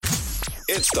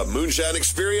It's the Moonshine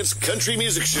Experience Country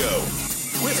Music Show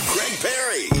with Craig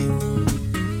Perry.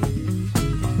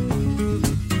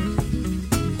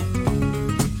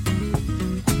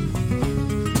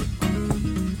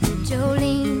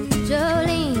 Jolene,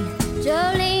 Jolene,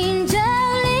 Jolene,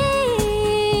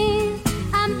 Jolene,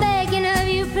 I'm begging of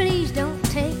you, please don't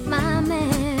take my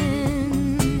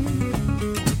man.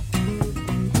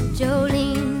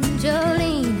 Jolene,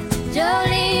 Jolene,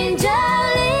 Jolene,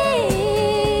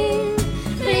 Jolene,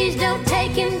 please don't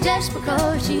take him just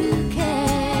because you can.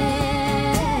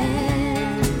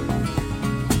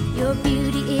 Your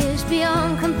beauty is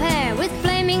beyond compare, with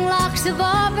flaming locks of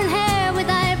auburn hair, with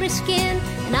ivory skin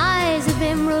and eyes of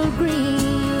emerald green.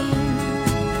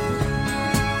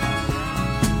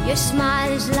 Your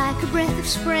smile is like a breath of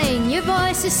spring, your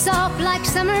voice is soft like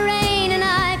summer rain, and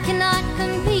I cannot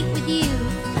compete with you,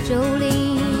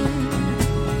 Jolene.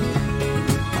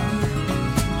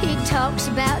 He talks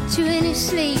about you in his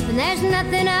sleep, and there's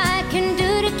nothing I can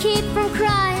do to keep from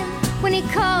crying when he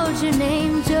calls your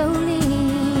name, Jolene.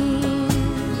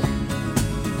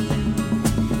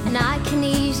 And I can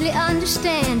easily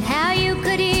understand how you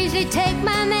could easily take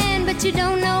my man, but you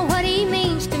don't know what he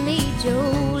means to me,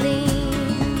 Jolene.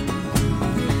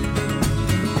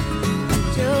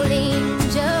 Jolene,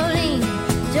 Jolene,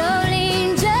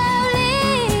 Jolene,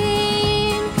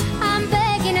 Jolene, I'm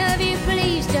begging of you,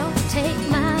 please don't take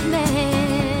my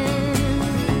man.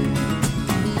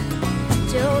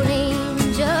 Jolene,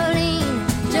 Jolene,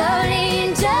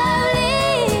 Jolene,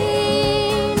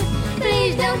 Jolene,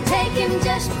 please don't take him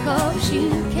just because you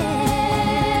can.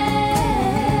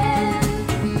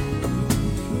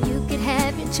 You could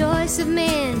have your choice of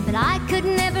men, but I could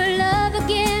never love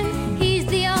again. He's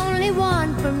the only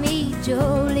one for me,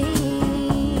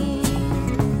 Jolene.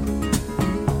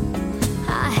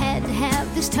 I had to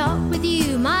have this talk with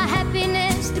you. My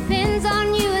happiness depends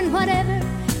on you, and whatever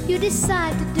you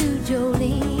decide to do,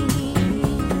 Jolene.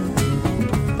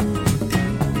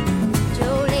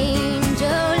 Jolene,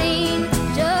 Jolene,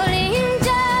 Jolene,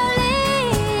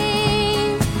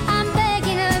 Jolene, I'm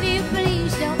begging of you,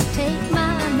 please don't take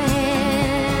my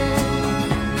man.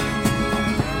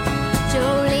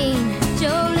 Jolene,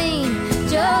 Jolene,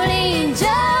 Jolene,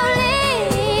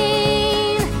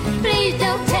 Jolene, please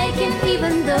don't take him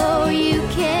even though you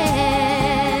can.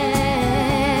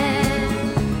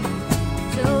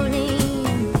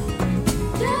 Jolene,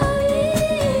 Jolene.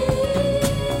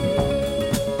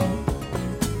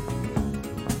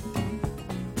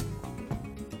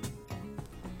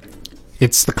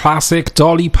 It's the classic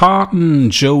Dolly Parton,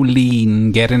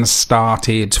 Jolene, getting us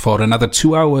started for another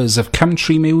 2 hours of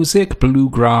country music,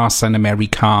 bluegrass and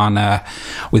Americana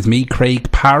with me,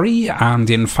 Craig Parry. And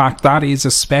in fact, that is a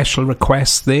special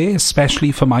request there,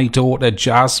 especially for my daughter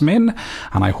Jasmine,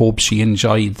 and I hope she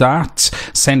enjoyed that.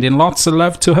 Sending lots of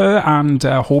love to her, and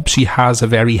hope she has a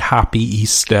very happy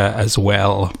Easter as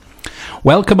well.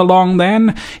 Welcome along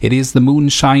then. It is the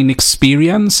Moonshine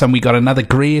Experience, and we got another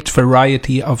great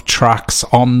variety of tracks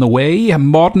on the way.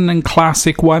 Modern and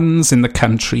classic ones in the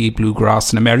country, bluegrass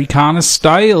and Americana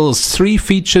styles. 3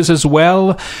 features as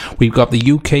well. We've got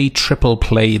the UK triple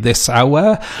play this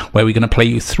hour, where we're going to play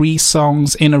you 3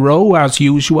 songs in a row, as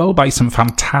usual, by some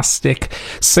fantastic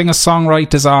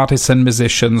singer-songwriters, artists and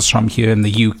musicians from here in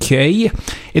the UK.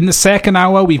 In the second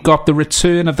hour, we've got the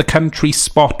return of the Country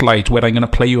Spotlight, where I'm going to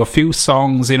play you a few songs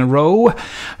in a row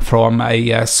from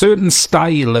a certain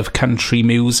style of country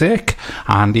music,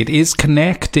 and it is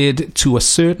connected to a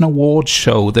certain award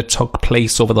show that took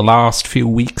place over the last few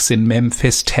weeks in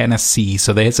Memphis, Tennessee.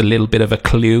 So there's a little bit of a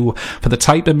clue for the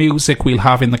type of music we'll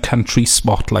have in the Country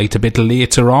Spotlight a bit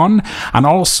later on. And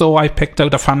also I picked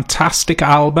out a fantastic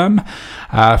album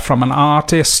from an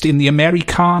artist in the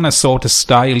Americana sort of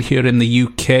style here in the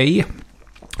UK,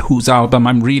 whose album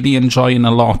I'm really enjoying a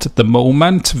lot at the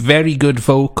moment. Very good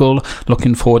vocal.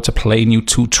 Looking forward to playing you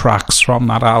 2 tracks from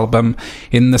that album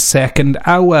in the second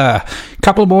hour.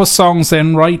 Couple more songs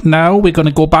then right now. We're going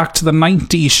to go back to the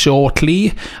 90s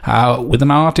shortly with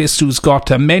an artist who's got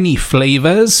many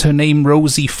flavours. Her name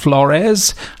Rosie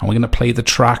Flores, and we're going to play the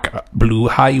track Blue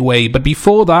Highway. But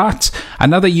before that,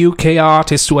 another UK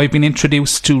artist who I've been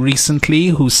introduced to recently,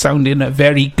 who's sounding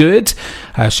very good.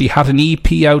 She had an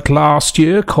EP out last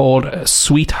year called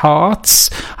Sweethearts,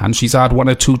 and she's had 1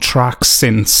 or 2 tracks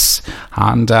since,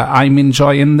 and I'm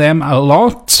enjoying them a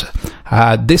lot.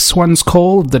 This one's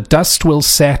called The Dust Will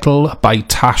Settle by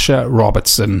Tasha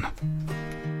Robertson.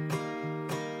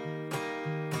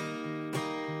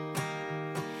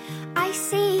 I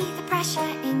see the pressure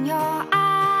in your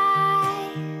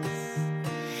eyes,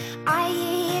 I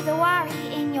hear the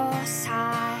worry in your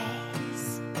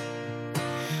sighs,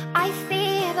 I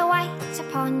fear the weight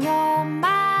upon your mind.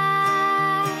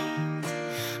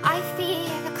 I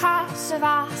fear the cost of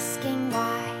asking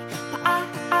why, but I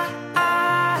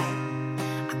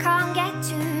can't get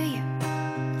to you.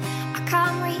 I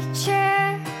can't reach you.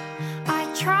 I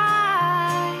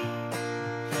try,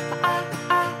 but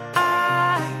I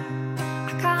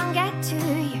can't get to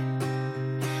you.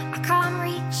 I can't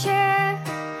reach you.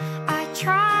 I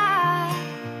try,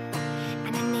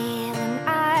 and I kneel and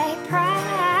I pray.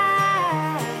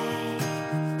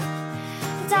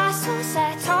 The dust will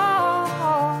settle.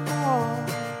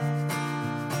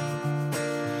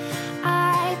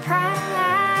 I pray.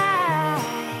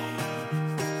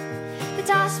 The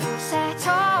dust will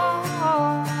settle.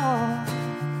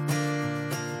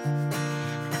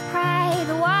 And I pray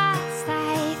the words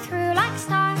they threw like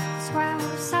stones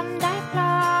will someday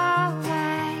blow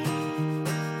away.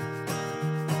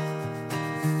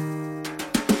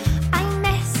 I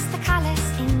miss the colours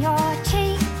in your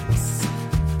cheeks.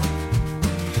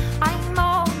 I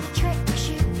mourn the tricks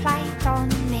you played on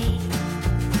me.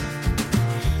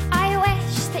 I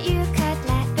wish that you could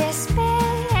let this be.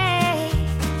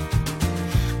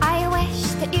 I wish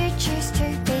that you choose to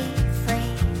be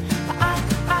free. But I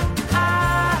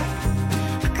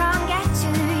can't get to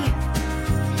you.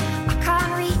 I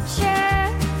can't reach you.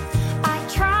 I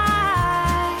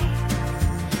try,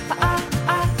 but I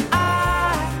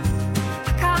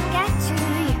can't get to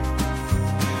you.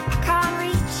 I can't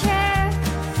reach you.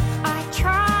 I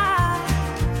try,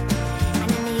 and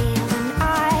I kneel and I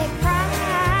pray.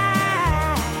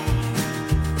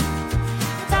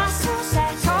 The dust will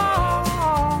settle.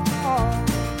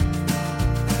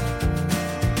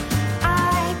 I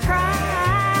pray.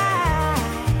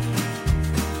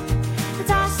 The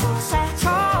dust will settle.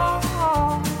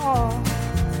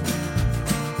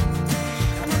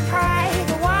 And I pray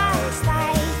the words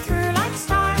they threw like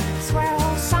stones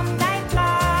will someday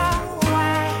blow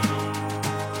away.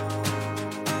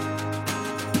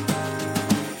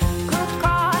 Good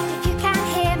God, if you can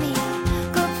hear me,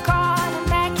 good God, I'm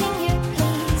begging you,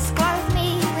 please clothe me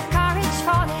with courage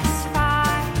for this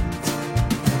fight.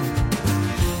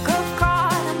 Good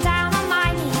God, I'm down on my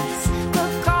knees.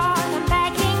 Good God, I'm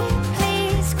begging you,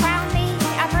 please crown me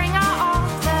a bringer of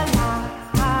the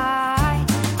light.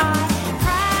 I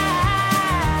pray.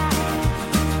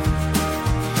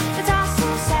 The dust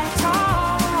will settle.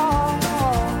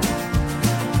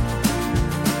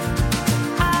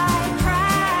 I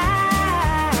pray.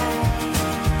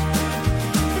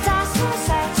 The dust will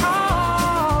settle.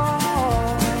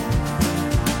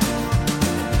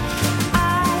 I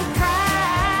pray.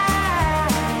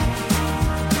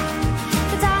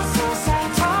 The dust will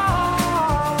settle.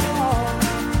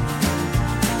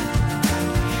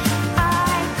 I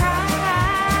pray.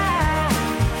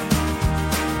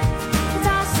 The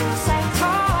dust will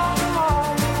settle.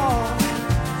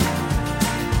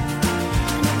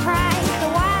 And I pray the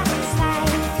words they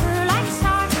threw like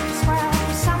stones will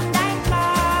someday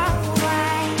blow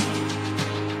away,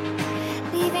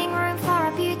 leaving room for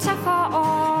a beautiful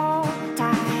day.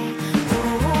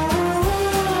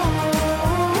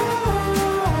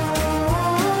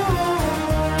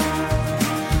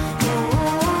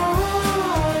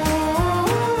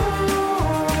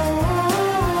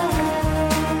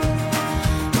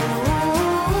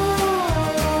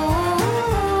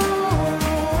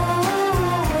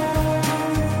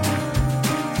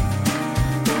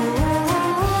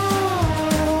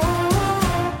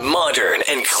 Modern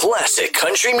and classic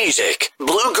country music,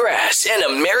 bluegrass and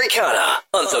Americana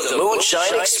on the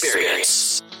Moonshine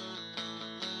Experience.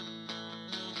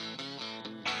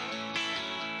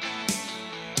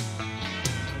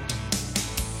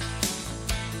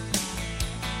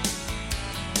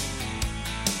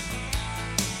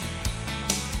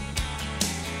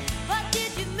 What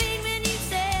did you mean when you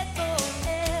said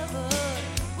forever?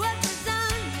 What was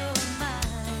on your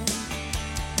mind?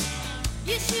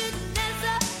 You shouldn't mess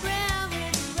around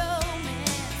with romance.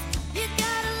 You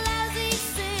got a lousy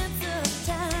sense of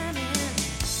timing.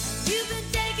 You've been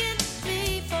dating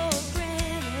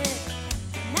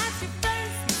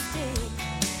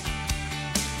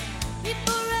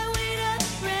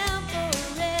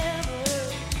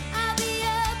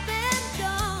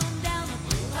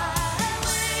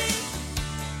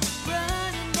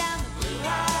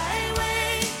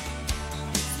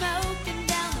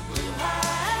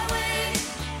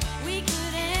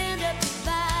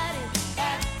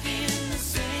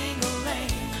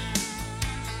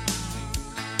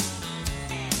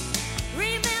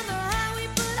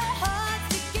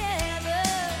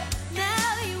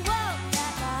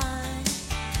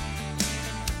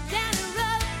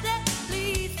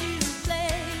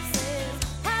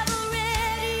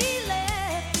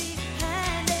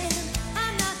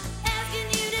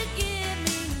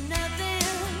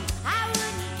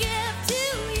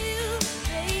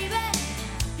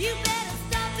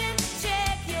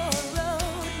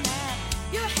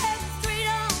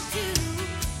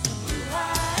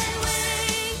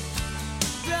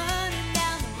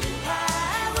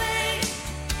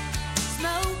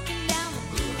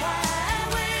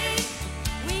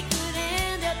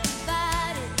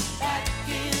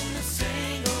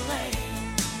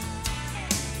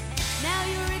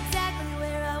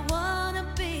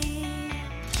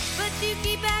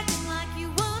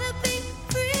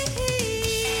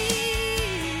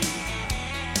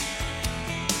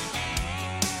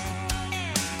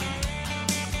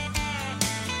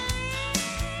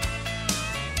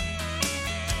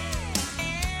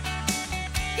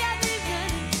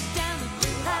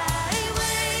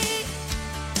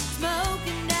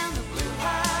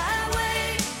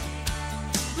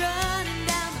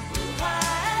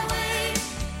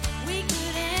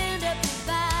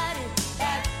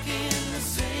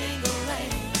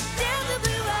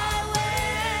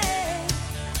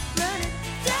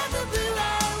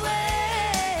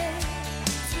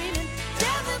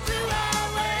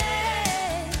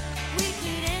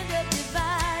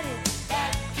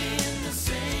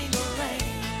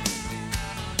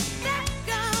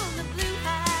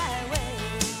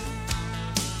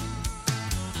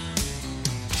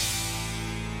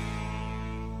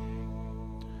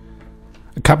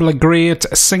A couple of great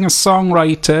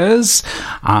singer-songwriters,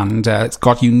 and it's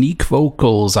got unique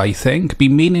vocals, I think.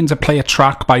 Been meaning to play a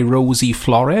track by Rosie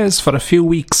Flores for a few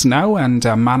weeks now, and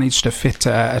managed to fit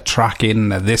a track in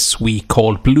this week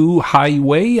called Blue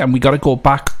Highway, and we got to go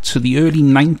back to the early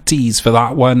 90s for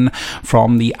that one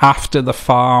from the After the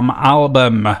Farm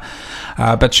album.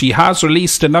 But she has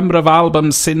released a number of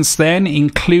albums since then,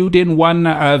 including one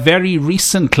very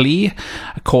recently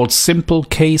called Simple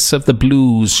Case of the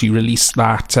Blues. She released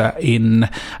that in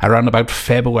around about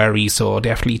February, so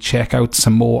definitely check out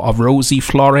some more of Rosie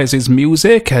Flores'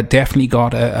 music. Definitely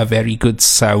got a very good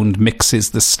sound,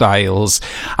 mixes the styles,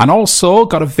 and also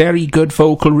got a very good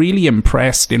vocal. Really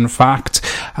impressed, in fact,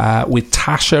 with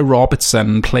Tasha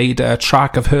Robertson. Played a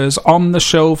track of hers on the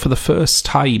show for the first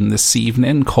time this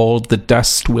evening called The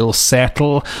Dust Will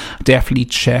Settle. Definitely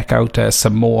check out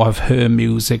some more of her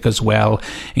music as well,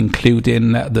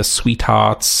 including the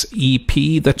Sweethearts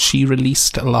EP that she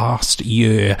released last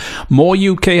year. More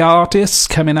UK artists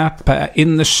coming up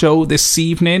in the show this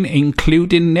evening,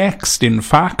 including next, in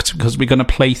fact, because we're going to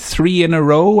play 3 in a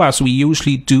row as we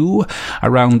usually do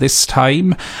around this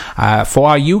time for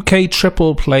our UK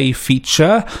triple play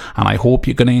feature, and I hope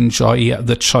you're going to enjoy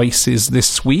the choices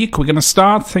this week. We're going to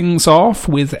start things off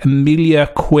with Amelia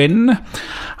Quinn,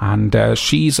 and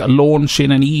she's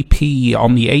launching an EP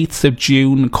on the 8th of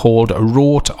June called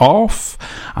Wrote Off,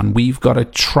 and we've got a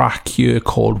track here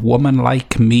called Woman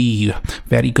Like Me.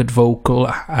 Very good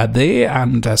vocal there,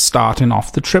 and starting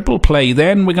off the triple play.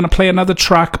 Then we're going to play another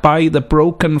track by the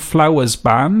Broken Flowers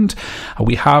Band.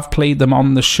 We have played them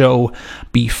on the show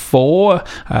before.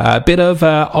 A bit of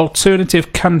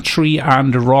alternative country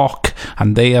and rock,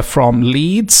 and they are from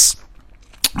Leeds.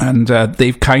 And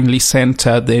they've kindly sent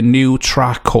their new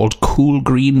track called Cool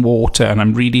Green Water, and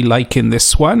I'm really liking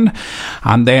this one.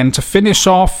 And then to finish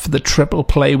off the triple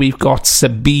play, we've got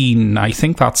Sabine. I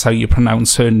think that's how you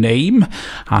pronounce her name.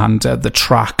 And the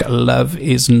track Love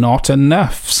Is Not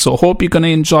Enough. So hope you're going to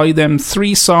enjoy them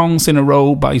 3 songs in a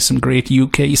row by some great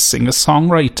UK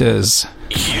singer-songwriters.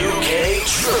 UK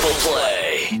Triple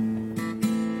Play.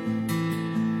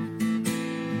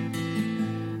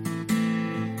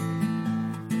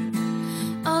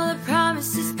 All the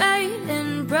promises made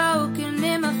and broken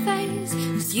in my face,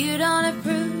 'cause you don't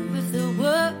approve of the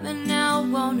woman I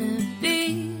wanna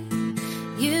be.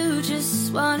 You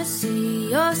just wanna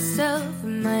see yourself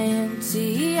in my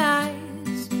empty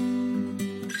eyes.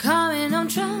 Coming on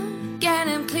drunk and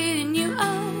I'm cleaning you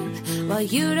up, while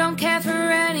you don't care for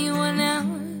anyone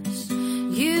else.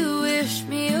 You wish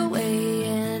me away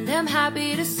and I'm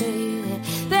happy to say that,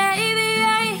 baby,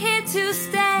 I ain't here to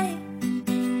stay.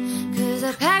 'Cause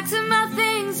I packed up my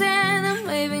things and I'm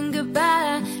waving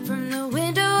goodbye from the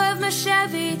window of my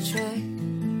Chevy truck.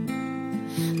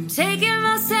 I'm taking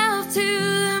myself to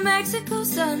the Mexico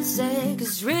sunset,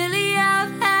 'cause really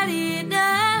I've had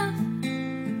enough.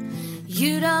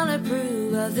 You don't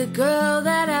approve of the girl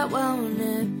that I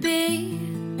wanna be.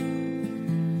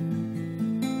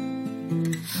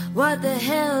 What the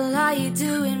hell are you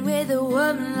doing with a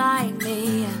woman like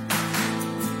me?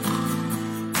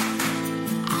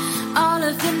 All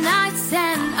of the nights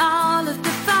and all of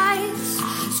the fights,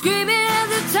 screaming at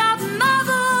the top of my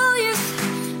voice.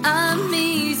 I'm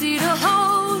easy to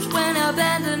hold when I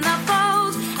bend and I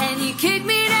fold, and you kick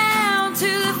me down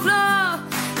to the floor.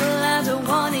 Well, I don't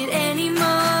want it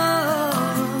anymore.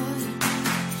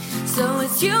 So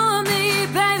it's you and me,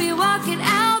 baby, walking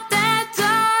out that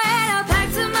door. And I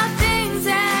packed up my things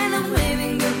and I'm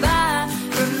waving goodbye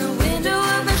from the window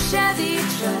of my Chevy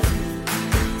truck.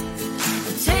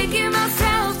 Taking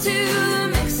myself to the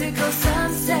Mexico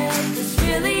sunset, 'cause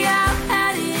really I've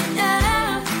had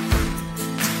enough.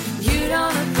 You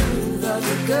don't approve of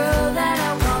the girl that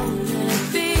I wanna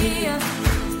be.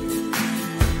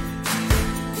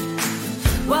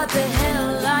 What the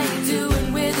hell are you doing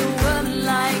with a woman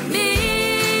like me?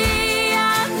 I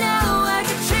know I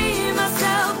could treat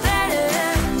myself better.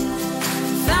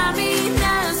 Find me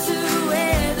nicer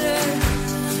weather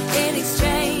in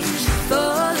exchange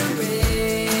for the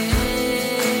rain.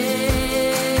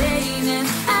 And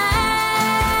I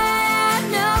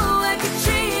know I could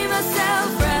treat myself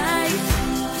right.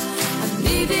 I'm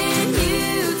leaving you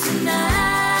tonight.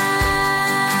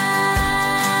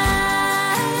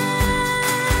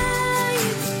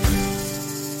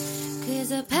 'Cause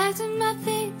I packed up my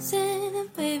things and I'm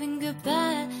waving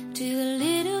goodbye to the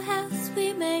little house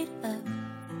we made up.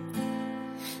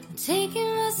 I'm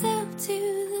taking myself to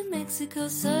the Mexico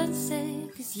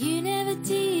sunset, 'cause you never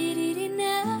did it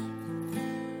enough.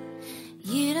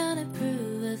 You don't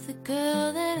approve of the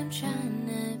girl that I'm trying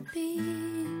to be.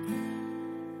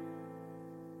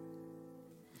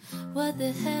 What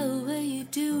the hell were you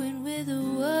doing with a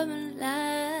woman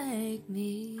like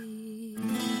me?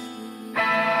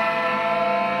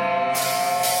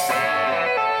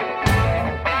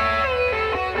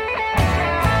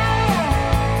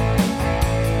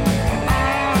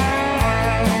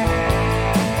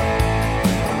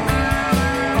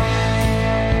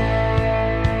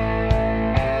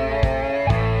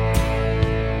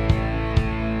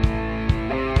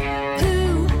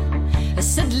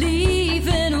 Said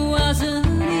leaving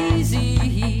wasn't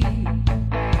easy.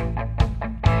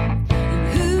 And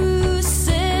who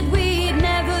said we'd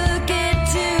never get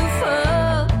too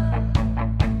far?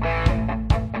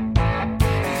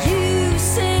 You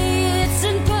say it's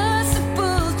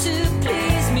impossible to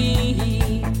please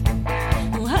me.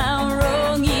 Oh, how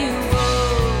wrong you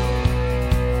were.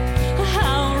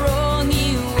 How wrong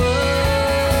you were.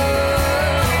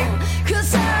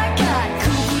 'Cause I got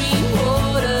cool green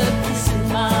water kissing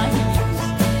my ears.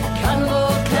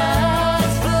 Cottonwool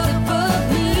clouds float above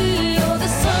me. Oh, the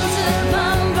sun's at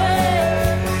my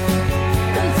back.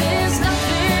 And there's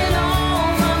nothing on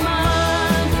my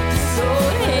mind but so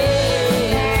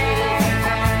heavy.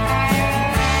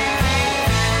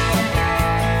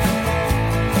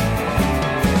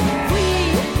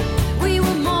 We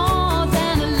were more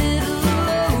than a little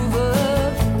over.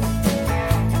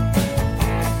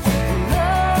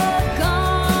 Love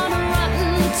gone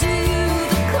rotten to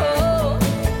the core.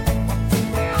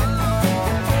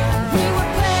 We were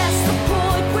past the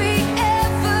point we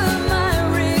ever might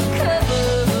recover.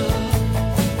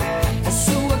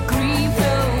 So I grieve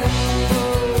no more.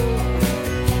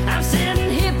 I'm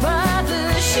sitting here by the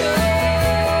shore.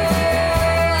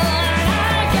 I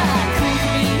got cool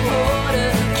green water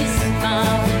kissing my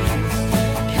ears.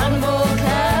 Cottonwool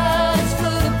clouds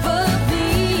float above me.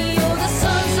 Oh, the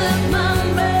sun's at my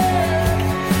back.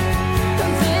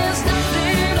 And there's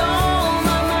nothing on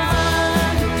my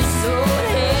mind but so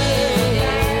heavy.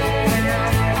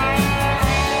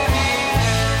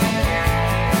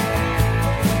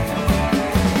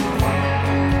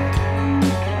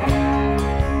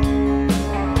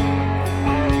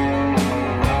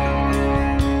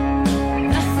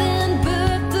 Nothing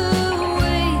but the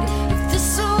weight of this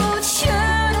old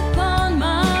shirt upon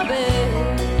my bed.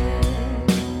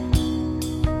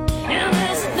 And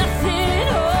there's nothing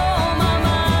on my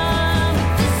mind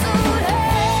but this old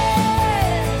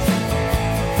head.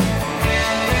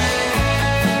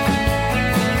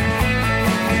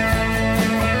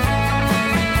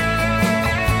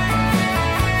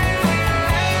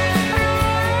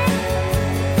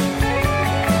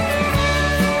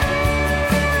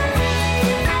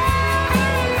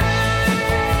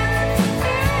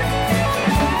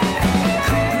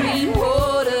 Green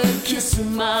water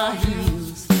kissing my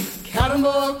heels.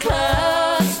 Cottonwool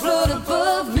clouds float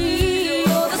above me.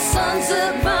 Oh, the sun's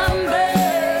at my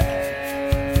back.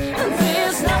 And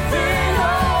there's nothing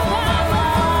on my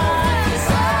mind. 'Cause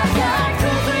I got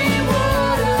cool green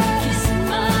water kissing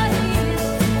my heels.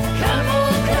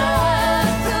 Cottonwool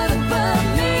clouds float above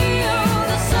me. Oh,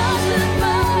 the sun's at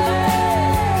my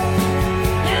back.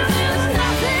 And there's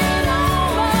nothing on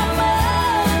my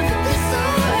mind but this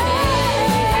old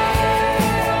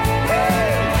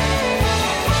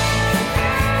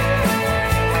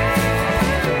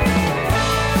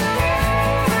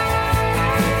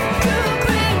cool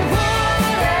green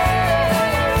water.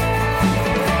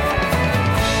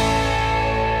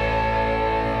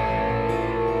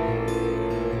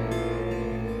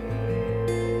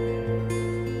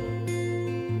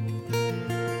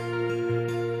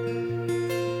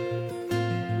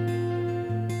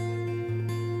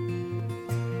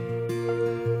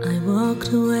 I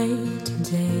walked away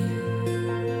today.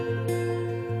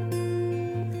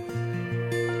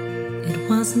 It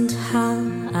wasn't how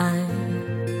I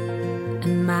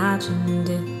imagined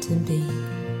it to be.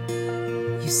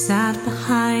 You sat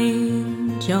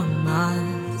behind your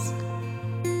mask,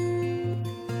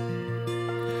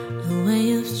 a way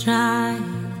of trying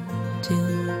to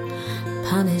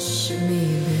punish me,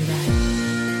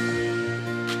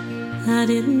 but I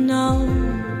didn't know.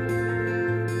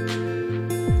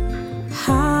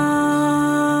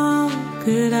 How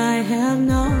could I have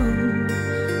known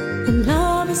that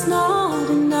love is not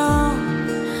enough?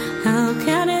 How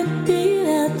can it be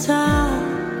that time?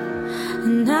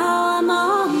 And now I'm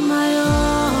on my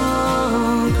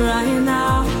own, crying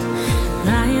out,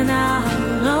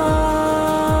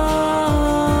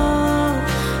 oh.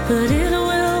 But it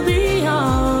will be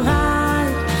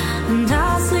alright, and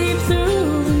I'll sleep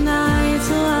through the night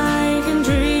so I can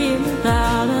dream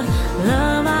about a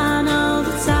love I know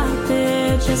that's out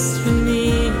there just for me.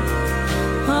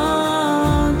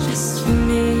 Oh, just for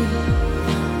me.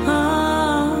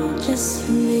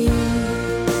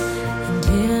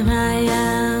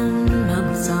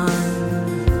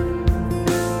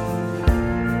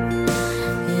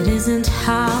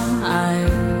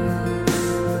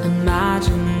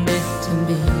 to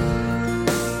be.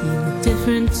 You're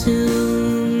different to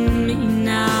me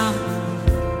now.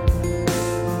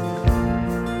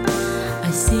 I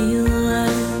see you, I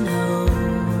know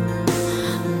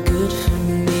I'm good for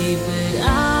me, but I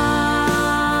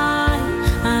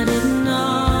didn't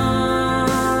know.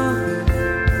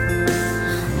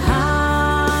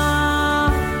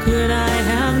 How could I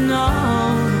have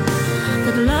known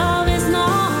that love is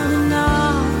not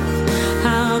enough?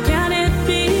 How can it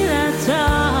be that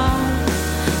tough?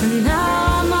 And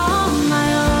now I'm on my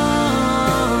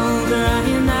own,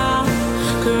 crying out,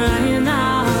 crying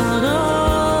out. Oh,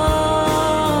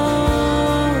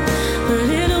 but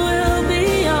it will be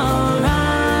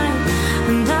alright,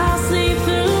 and I'll sleep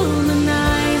through the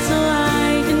night so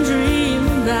I can dream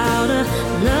about a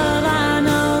love I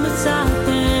know that's out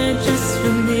there just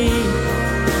for me.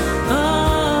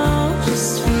 Oh,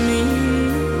 just for me.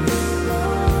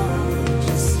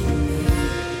 Just for me.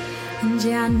 And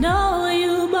yeah, I know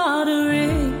you bought a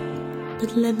ring,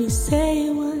 but let me say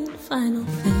one final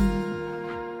thing.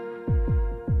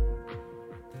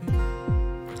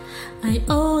 I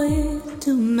owe it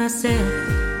to myself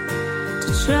to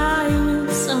try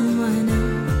with someone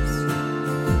else,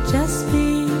 but just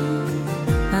be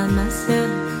by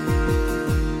myself.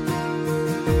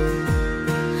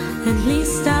 At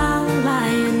least I'll lie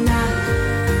and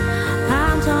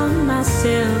I'm on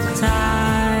myself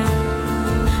tired,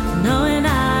 knowing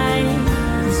I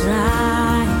was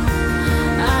right.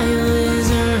 I was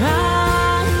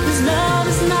right, 'cause love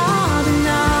is not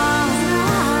enough.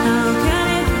 How can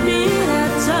it be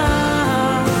that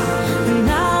tough? And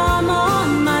now I'm on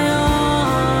my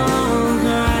own,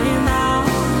 crying out,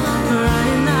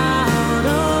 crying out.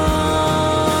 Oh,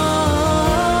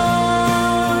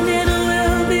 and it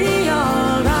will be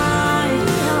alright,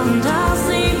 and I'll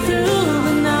sleep through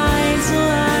the night so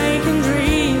I can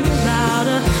dream about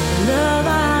a love I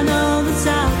know that's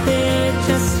out there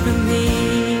just for me.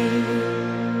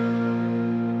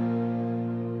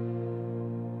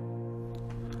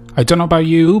 I don't know about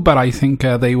you, but I think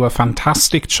they were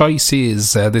fantastic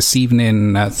choices this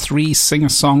evening. 3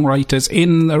 singer-songwriters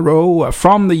in a row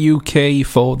from the UK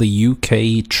for the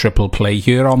UK Triple Play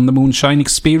here on the Moonshine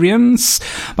Experience.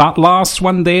 That last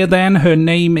one there then, her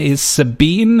name is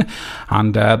Sabine,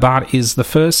 and that is the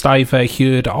first I've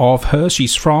heard of her.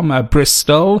 She's from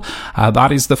Bristol.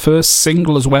 That is the first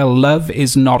single as well, Love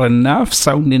Is Not Enough,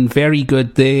 sounding very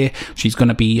good there. She's going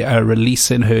to be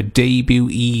releasing her debut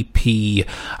EP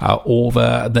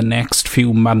over the next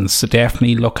few months, so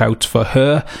definitely look out for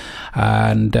her.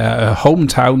 And her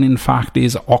hometown, in fact,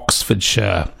 is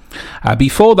Oxfordshire.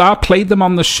 Before that, played them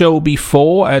on the show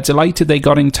before. Delighted they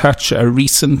got in touch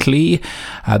recently.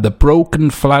 The Broken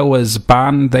Flowers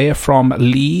band, they're from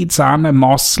Leeds. Anna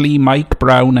Mosley, Mike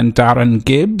Brown and Darren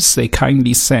Gibbs. They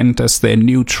kindly sent us their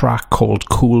new track called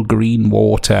Cool Green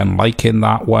Water, and liking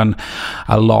that one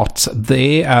a lot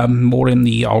there. More in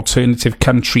the alternative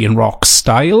country and rock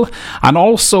style. And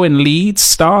also in Leeds,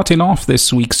 starting off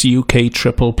this week's UK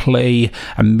Triple Play,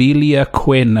 Amelia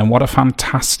Quinn, and what a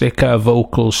fantastic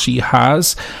vocal she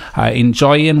has.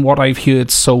 Enjoying what I've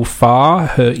heard so far.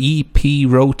 Her EP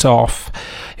Wrote Off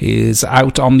is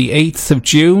out on the 8th of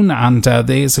June, and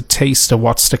there's a taste of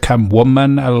what's to come,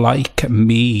 Woman Like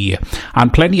Me.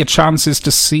 And plenty of chances to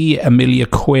see Amelia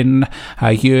Quinn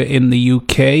here in the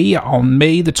UK. On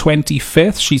May the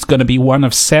 25th, she's going to be one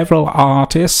of several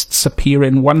artists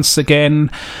appearing once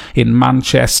again in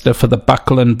Manchester for the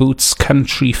Buckle and Boots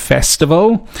Country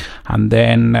Festival. And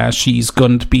then she's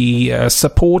going to be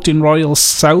supporting Royal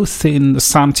South in the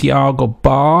Santiago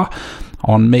Bar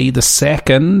on May the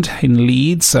 2nd in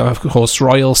Leeds. Of course,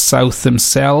 Royal South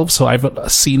themselves, who I've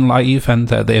seen live, and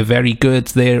they're very good.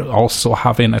 They're also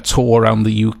having a tour around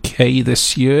the UK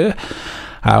this year.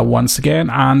 Once again,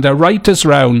 and a writers'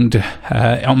 round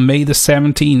on May the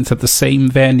 17th at the same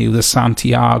venue, the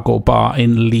Santiago Bar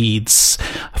in Leeds,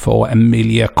 for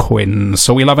Amelia Quinn.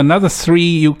 So we'll have another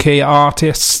 3 UK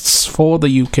artists for the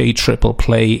UK Triple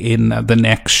Play in the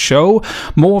next show.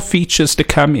 More features to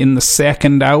come in the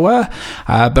second hour,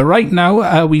 but right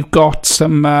now we've got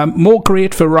some more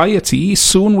great variety.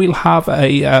 Soon we'll have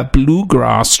a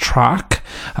bluegrass track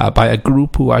by a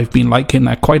group who I've been liking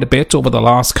quite a bit over the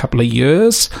last couple of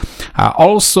years.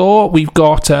 Also, we've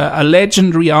got a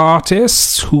legendary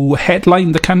artist who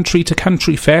headlined the Country to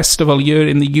Country Festival here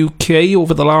in the UK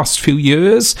over the last few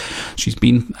years. She's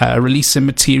been releasing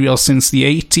material since the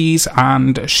 80s,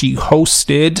 and she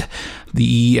hosted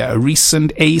the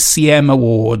recent ACM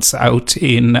Awards out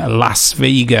in Las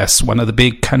Vegas, one of the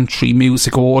big country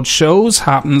music award shows.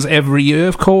 Happens every year,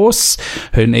 of course.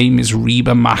 Her name is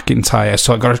Reba McEntire,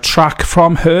 so I got a track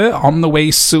from her on the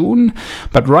way soon.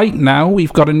 But right now,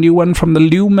 we've got a new one from the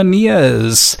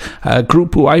Lumineers, a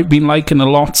group who I've been liking a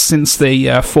lot since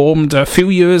they formed a few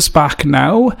years back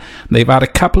now. They've had a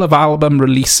couple of album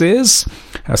releases,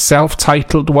 a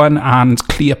self-titled one and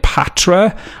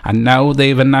Cleopatra, and now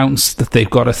they've announced that they've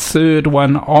got a third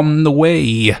one on the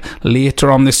way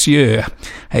later on this year.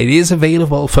 It is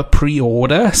available for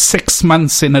pre-order 6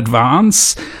 months in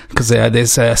advance, because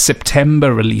there's a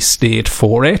September release date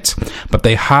for it, but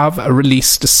they have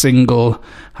released a single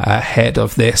ahead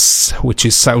of this, which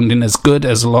is sounding as good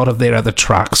as a lot of their other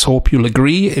tracks. Hope you'll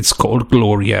agree. It's called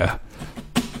Gloria.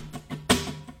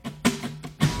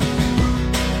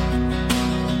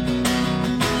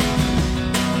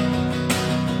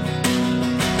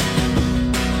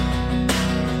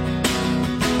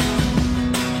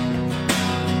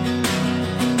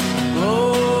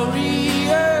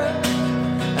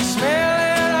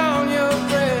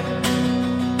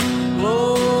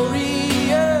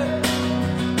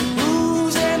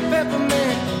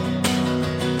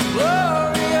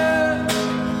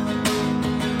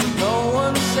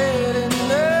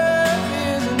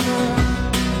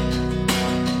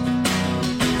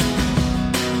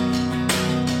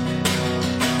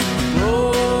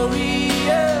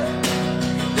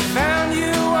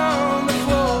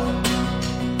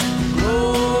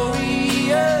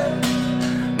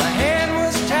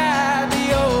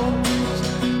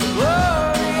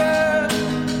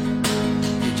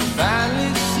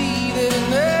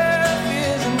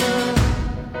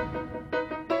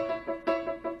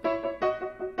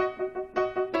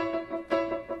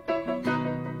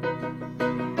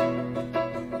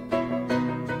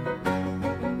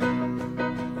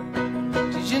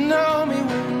 You know me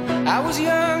when I was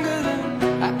younger,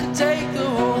 then I could take the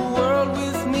whole world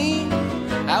with me.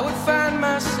 I would find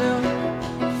myself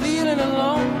feeling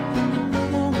alone.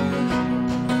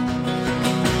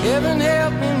 Heaven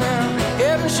help me now,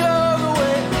 heaven show the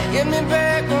way, get me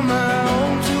back on my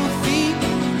own 2 feet.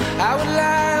 I would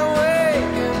lie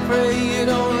awake and pray you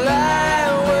don't lie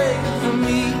away from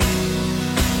me.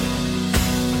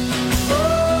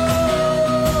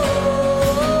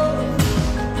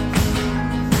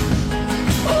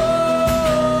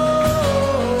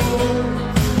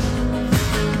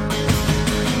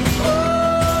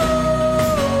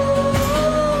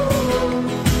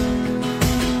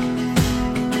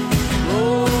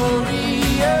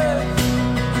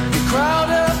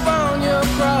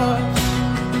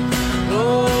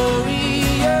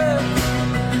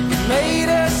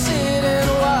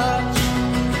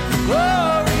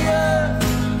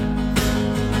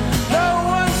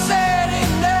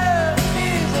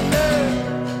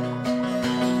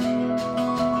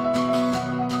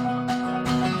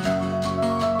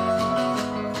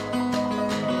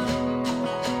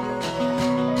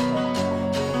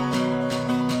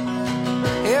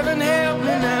 Heaven help me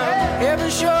now, heaven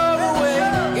show the way,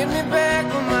 get me back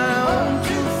on my own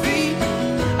 2 feet.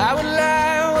 I would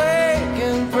lie awake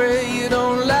and pray you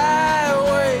don't lie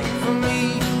away from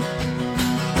me.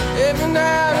 Every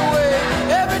night away,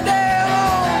 every day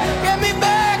alone, get me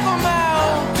back on my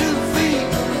own 2 feet.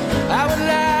 I would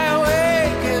lie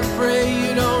awake and pray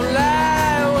you don't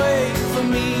lie away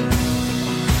from me.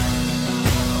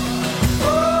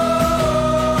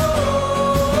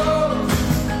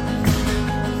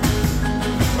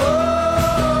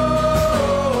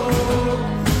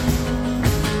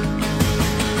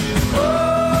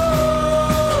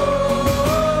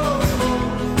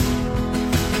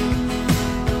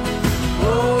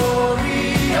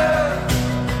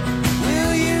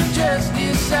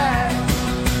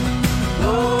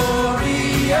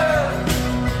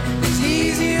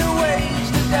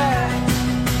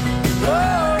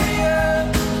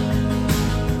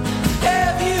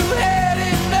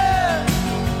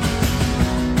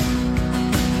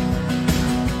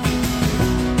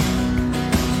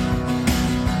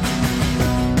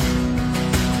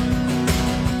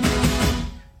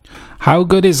 How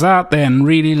good is that then?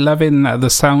 Really loving the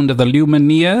sound of the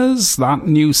Lumineers. That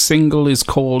new single is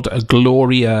called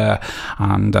Gloria,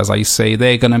 and as I say,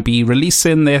 they're going to be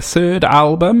releasing their third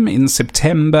album in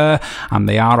September, and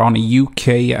they are on a UK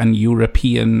and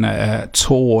European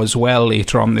tour as well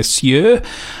later on this year.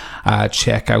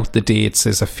 Check out the dates,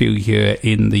 there's a few here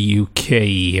in the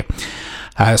UK.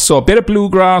 So a bit of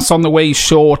bluegrass on the way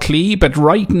shortly, but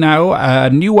right now, a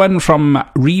new one from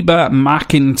Reba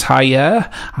McEntire,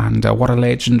 and what a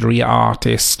legendary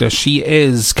artist she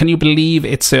is. Can you believe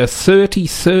it's her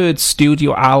 33rd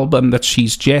studio album that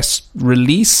she's just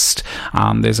released?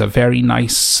 And there's a very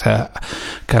nice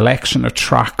collection of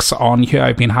tracks on here.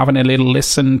 I've been having a little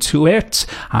listen to it,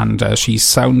 and she's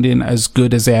sounding as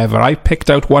good as ever. I picked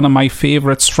out one of my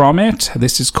favourites from it.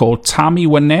 This is called Tammy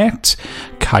Wynette,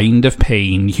 Kind of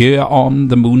Pain, here on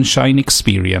the Moonshine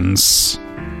Experience.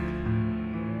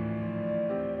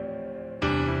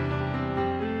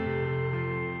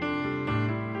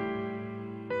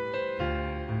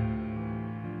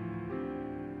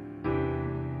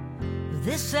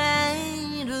 This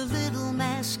ain't a little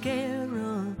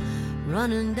mascara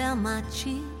running down my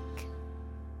cheek,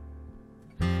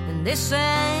 and this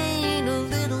ain't a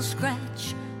little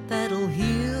scratch that'll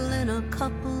heal in a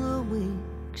couple of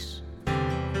weeks.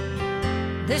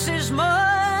 This is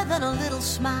more than a little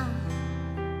smile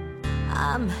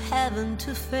I'm having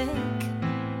to fake,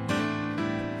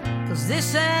 'cause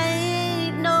this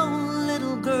ain't no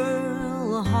little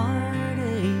girl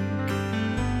heartache.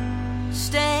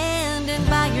 Standing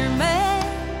by your man,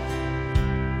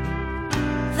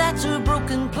 that's a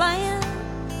broken plan.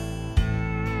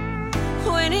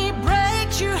 When he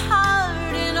breaks your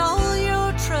heart and all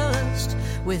your trust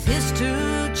with his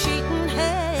two cheating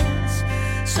heads,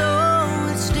 so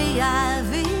it's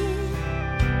D.I.V.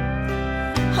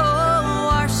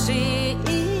 O.R.C.E.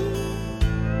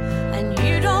 And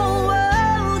you don't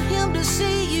want him to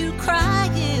see you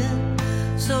crying,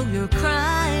 so you're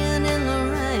crying in the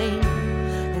rain.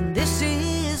 And this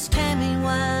is Tammy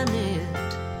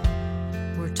Wynette,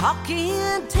 we're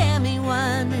talking Tammy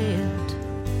Wynette,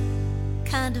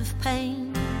 Kind of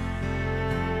Pain.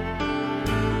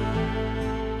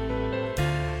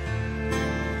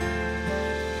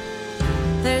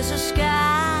 There's a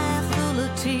sky full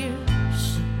of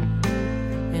tears,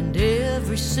 and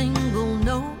every single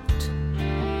note,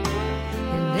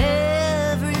 and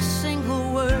every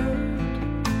single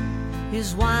word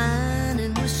is wine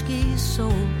and whiskey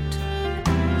soaked.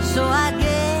 So I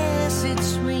guess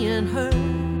it's me and her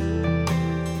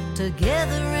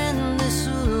together in this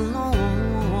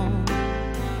alone,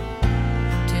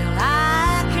 till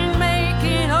I can make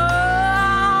it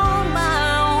on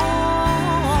my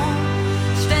own.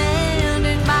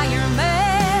 Standing by your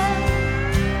man,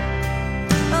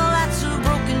 well, that's a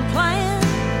broken plan.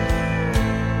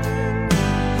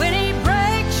 When he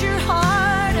breaks your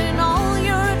heart and all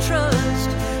your trust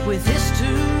with his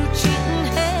two cheating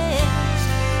heads,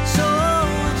 so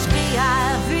it's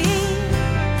D.I.V.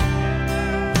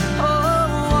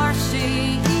 O.R.C.E.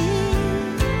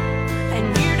 And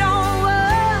you don't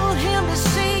want him to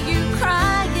see you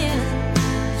crying,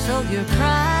 so you're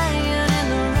crying in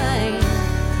the rain.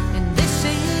 And this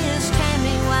is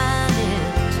Tammy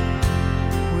Wynette,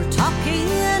 we're talking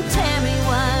Tammy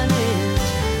Wynette,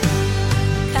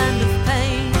 Kind of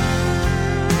Pain.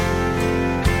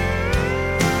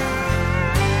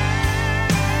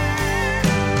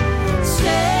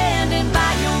 Standing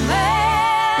by your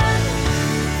man,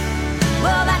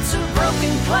 well, that's a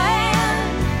broken plan.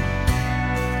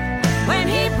 When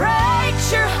he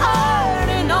breaks your heart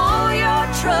and all your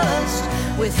trust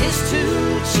with his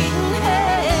two cheating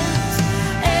heads,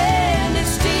 and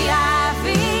it's D.I.V.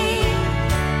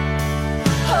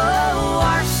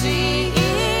 O.R.C.E.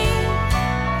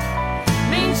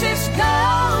 means his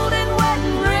golden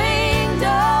wedding ring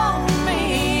don't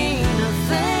mean a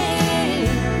thing.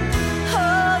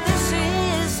 Oh, this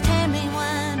is Tammy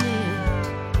Wynette,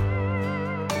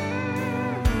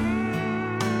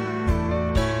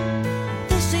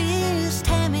 this is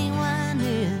Tammy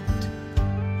Wynette,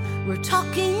 we're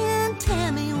talking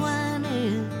Tammy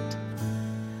Wynette,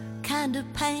 Kind of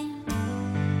Pain.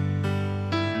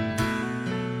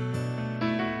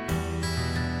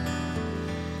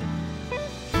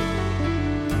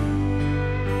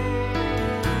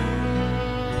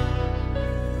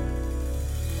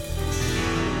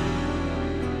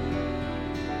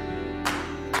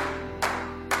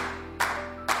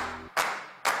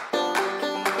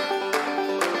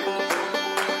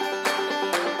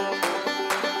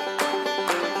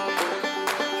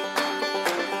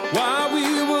 Why we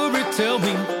worry, tell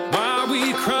me. Why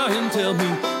we crying, tell me.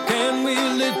 Can we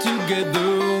live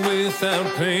together without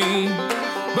pain?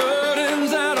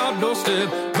 Burdens at our doorstep,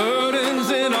 burdens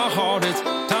in our heart. It's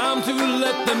time to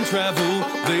let them travel,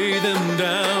 lay them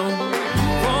down.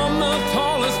 From the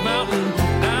tallest mountain,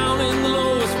 down in the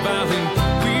lowest valley,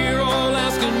 we're all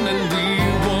asking and we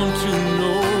want to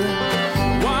know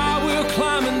why we're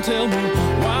climbing, tell me.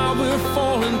 Why we're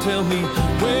falling, tell me.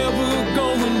 Where we're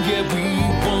going, yeah, we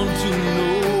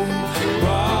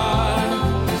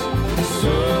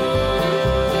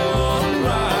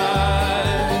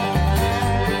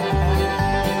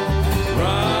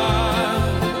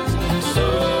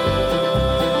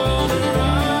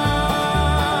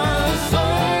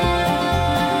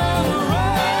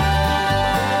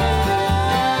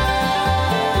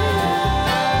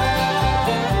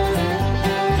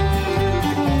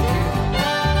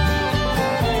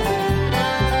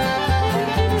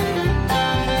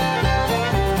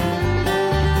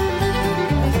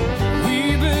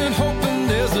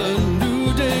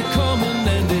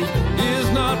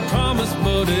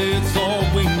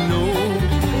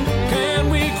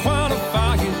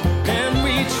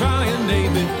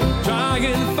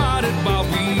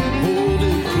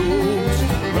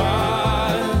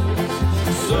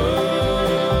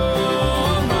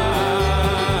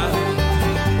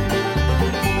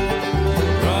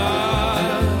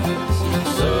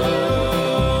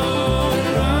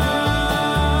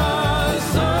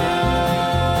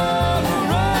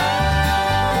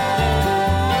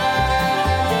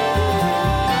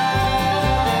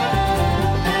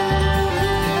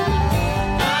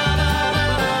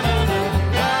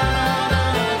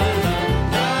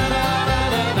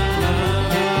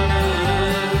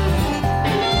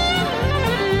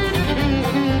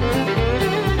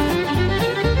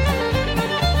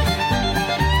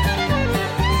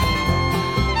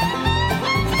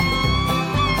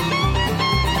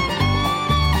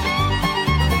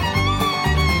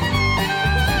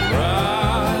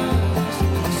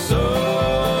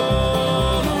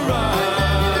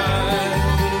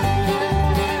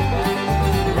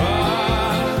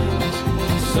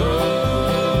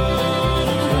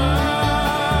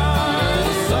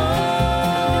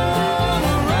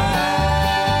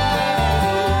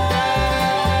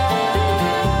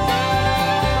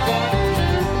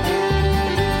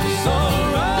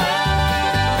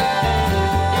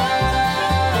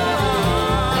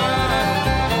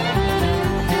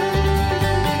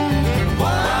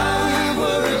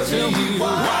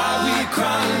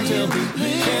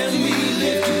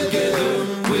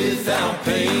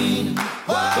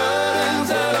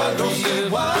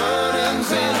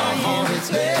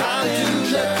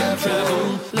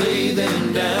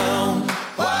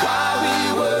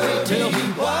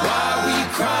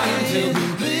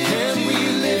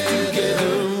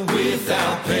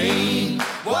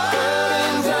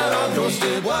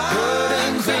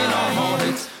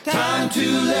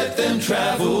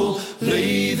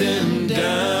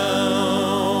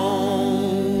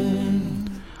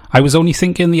I was only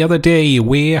thinking the other day,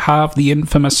 where have the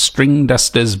infamous String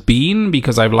Dusters been?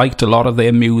 Because I've liked a lot of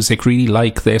their music, really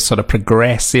like their sort of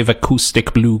progressive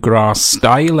acoustic bluegrass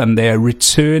style, and they're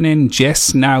returning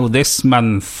just now this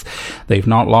month. They've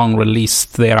not long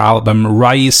released their album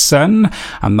Rise Sun,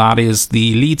 and that is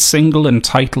the lead single and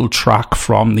title track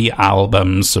from the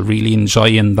album, so really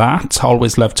enjoying that.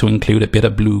 Always love to include a bit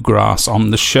of bluegrass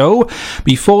on the show.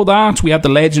 Before that, we had the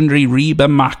legendary Reba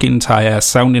McEntire,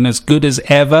 sounding as good as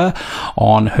ever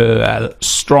on her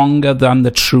Stronger Than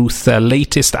the Truth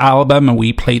latest album, and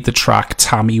we played the track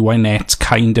Tammy Wynette,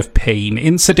 Kind of Pain.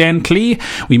 Incidentally,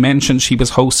 we mentioned she was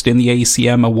hosting the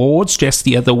ACM Awards just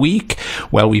the other week.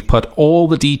 Well, we put all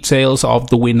the details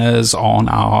of the winners on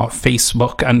our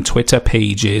Facebook and Twitter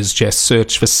pages. Just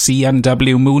search for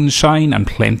C&W Moonshine, and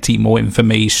plenty more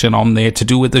information on there to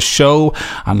do with the show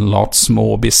and lots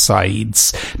more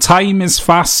besides. Time is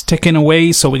fast ticking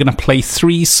away, so we're going to play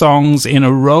 3 songs in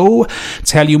a row.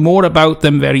 Tell you more about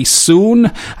them very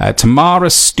soon. Tamara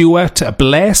Stewart,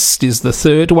 Blessed, is the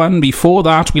third one. Before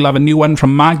that, we'll have a new one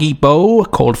from Maggie Bow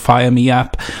called Fire Me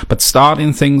Up. But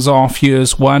starting things off,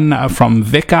 here's one from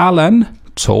Vic Allen,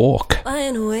 Talk.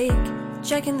 Lying awake,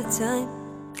 checking the time.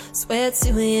 Swear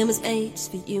 2 a.m. was age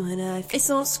for you and I. Face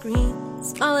on screen,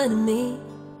 smiling at me.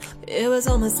 It was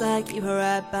almost like you were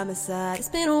right by my side. It's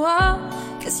been a while,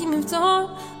 guess you moved on.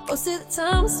 Most of the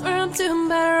time I swear I'm doing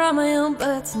better on my own,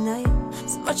 but tonight,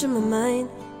 so much on my mind,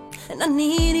 and I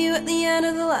need you at the end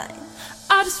of the line.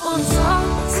 I just wanna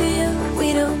talk to you,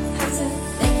 we don't have to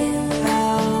think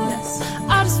about us.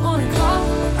 I just wanna call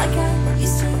like I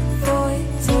used to before you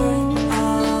tore it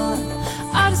all up.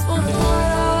 I just wanna pour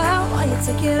it all out while you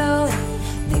take it all in.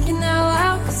 Thinking out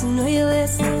loud, cause I know you're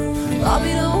listening. I'll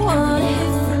be the one to hear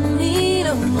from me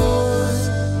no more.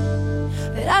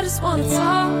 But I just wanna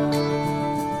talk.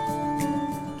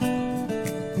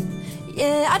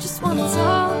 Yeah, I just wanna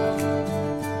talk.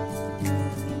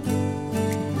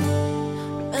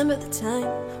 Remember the time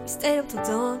we stayed up till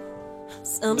dawn.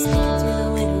 Some speaking through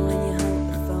the window when you hung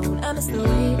up the phone. I miss the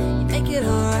way you make it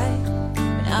alright.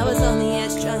 When I was on the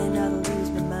edge trying not to lose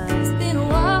my mind. It's been a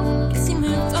while, guess you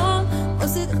moved on.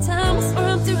 Most of the time I swear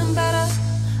I'm doing better.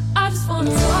 I just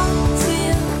wanna talk to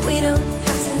you, we don't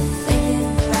have to think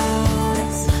about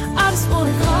us. I just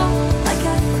wanna call like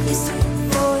I used to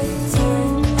before you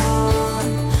tore it.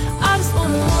 I just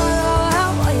wanna pour it all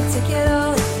out while you take it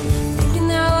all in.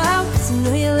 Thinking out loud, cause I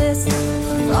know you're listening.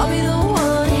 I'll be the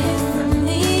one to hear from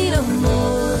me no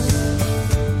more.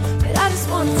 But I just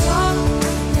wanna talk.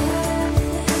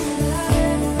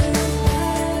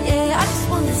 Yeah, I just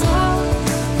wanna talk.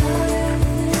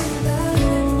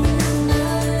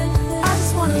 I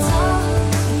just wanna talk.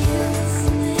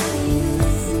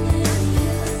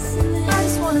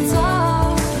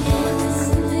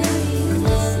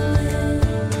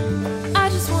 I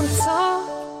just wanna talk.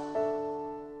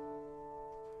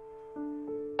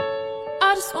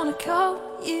 I just wanna call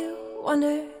you,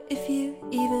 wonder if you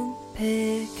even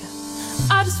pick up.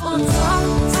 I just wanna talk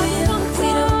to you, we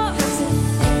don't have to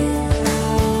think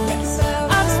about.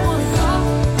 I just wanna call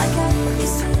like I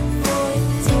used to before you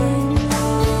tore it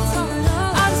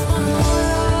all. I just wanna pour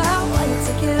it all out while you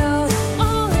take it all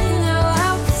in out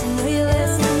loud, cause I know you're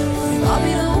listening. I'll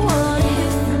be the one to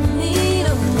hear from me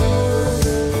no more.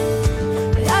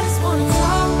 But I just wanna talk.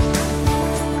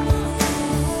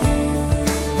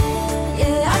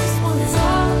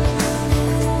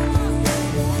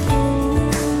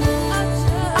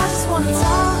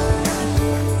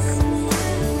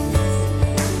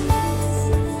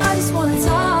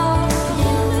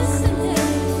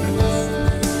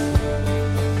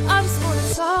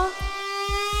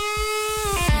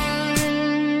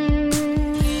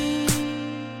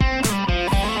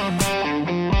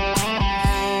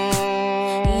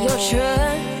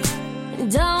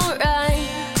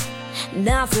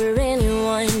 Not for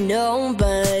anyone, no,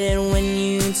 but when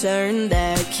you turn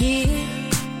that key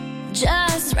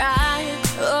just right,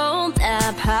 oh,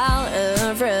 that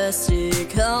power for us to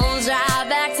comes right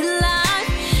back to life.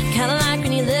 Kinda like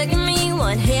when you look at me,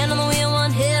 one hand on the wheel,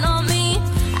 one hand on me.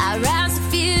 I rise a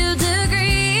few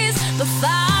degrees, but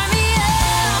fire me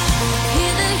up,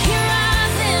 hear the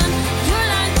horizon. You're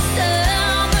like the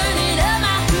sun, burning up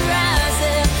my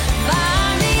horizon.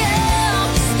 Fire me up,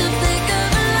 just the flick of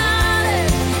a lighter.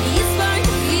 You spark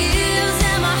the fuse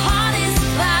and my heart is a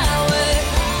firework.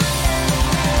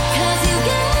 'Cause you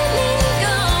get me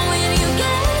going, you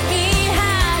get me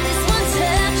high. This one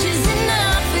touch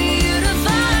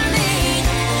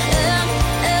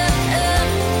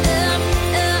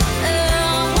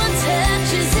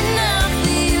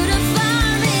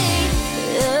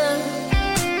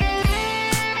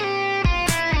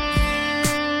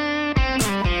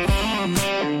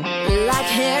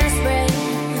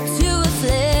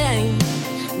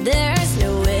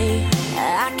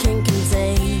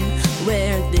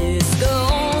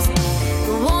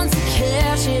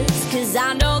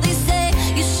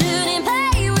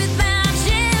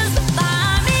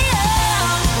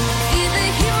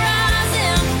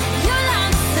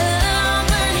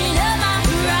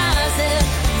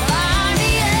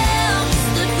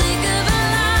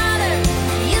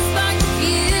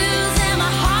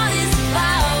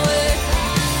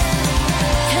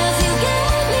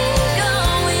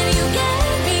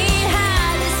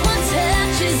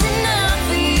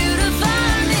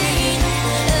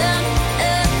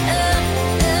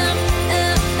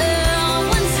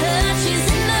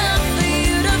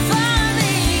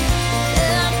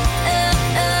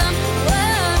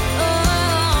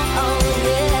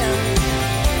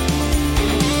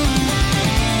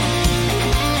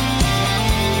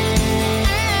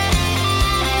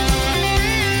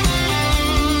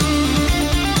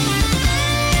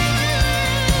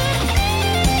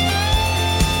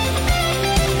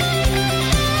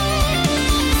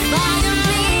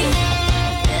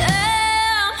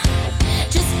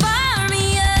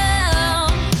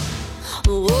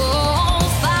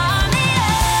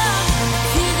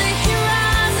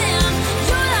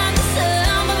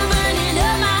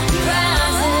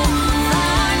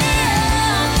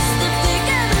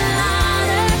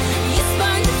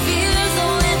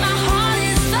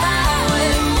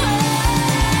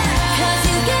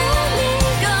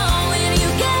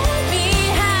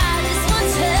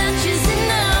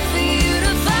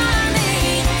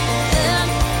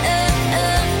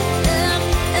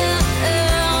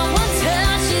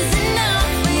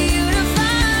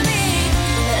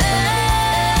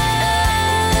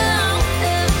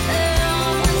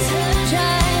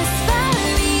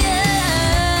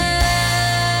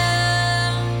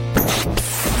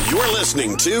You're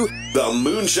listening to the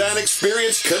Moonshine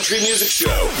Experience Country Music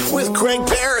Show with Craig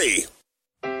Perry.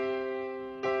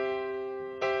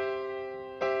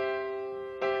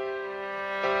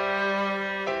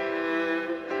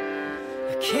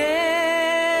 I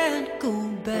can't go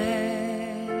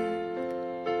back.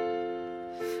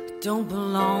 I don't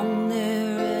belong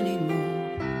there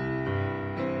anymore.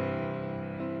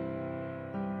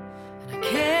 And I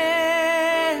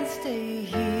can't stay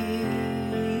here,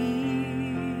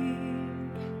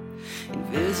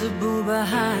 invisible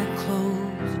behind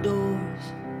closed doors.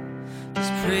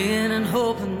 Just praying and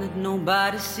hoping that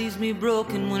nobody sees me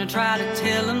broken. When I try to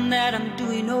tell them that I'm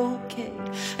doing okay,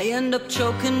 I end up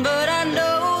choking. But I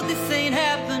know this ain't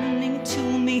happening to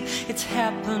me, it's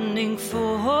happening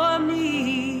for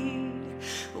me.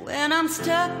 When I'm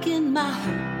stuck in my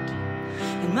heart,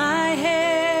 in my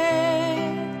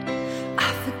head,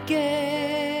 I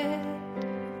forget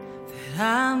that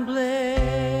I'm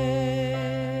blessed.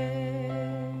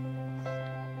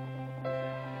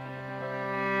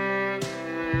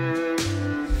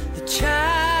 The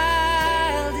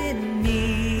child in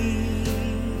me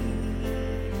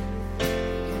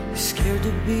is scared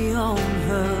to be on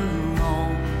her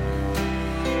own.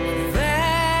 The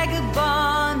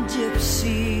vagabond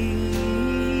gypsy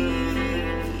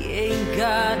ain't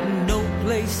got no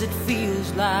place that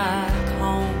feels like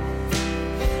home.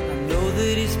 I know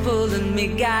that he's pulling me,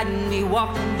 guiding me,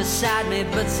 walking beside me,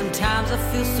 but sometimes I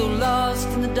feel so lost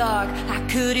in the dark. How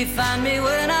could he find me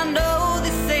when I know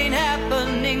this ain't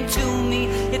happening to me,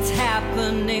 it's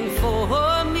happening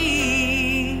for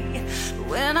me.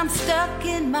 When I'm stuck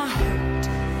in my heart,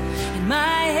 in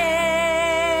my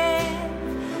head,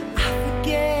 I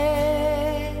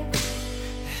forget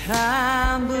that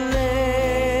I'm blessed.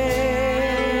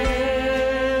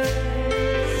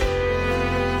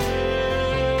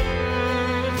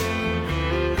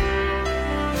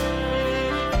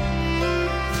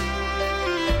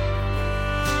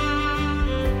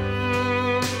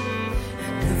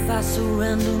 If I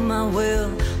surrender my will,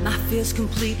 my fears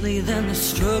completely, then the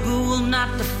struggle will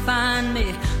not define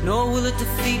me, nor will it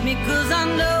defeat me. Cause I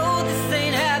know this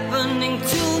ain't happening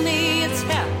to me, it's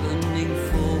happening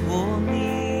for me.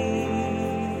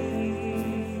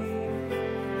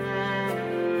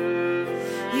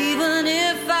 Even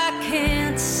if I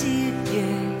can't see it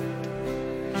yet,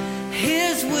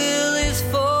 His will is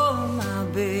for my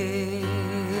best.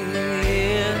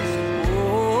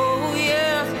 Oh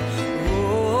yes,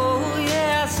 oh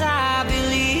yes, I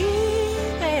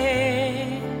believe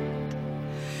it.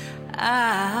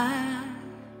 I'm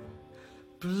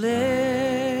blessed.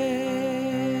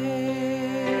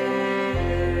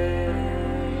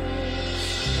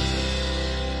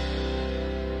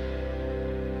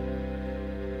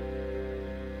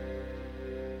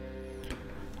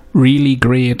 Really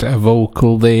great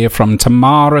vocal there from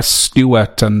Tamara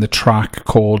Stewart and the track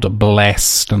called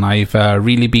Blessed. And I've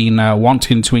really been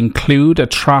wanting to include a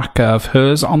track of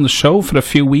hers on the show for a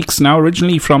few weeks now.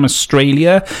 Originally from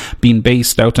Australia, been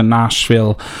based out in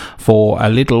Nashville for a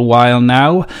little while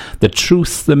now. The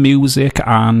Truth, the Music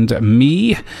and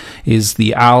Me is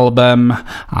the album,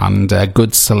 and a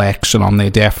good selection on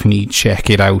there. Definitely check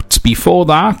it out. Before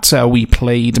that, we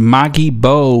played Maggie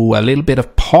Bow, a little bit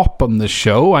of pop on the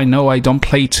show. I know I don't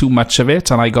play too much of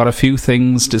it, and I got a few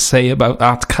things to say about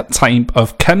that type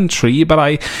of country,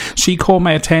 but she caught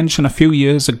my attention a few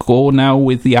years ago now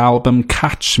with the album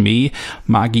Catch Me,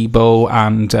 Maggie Bow,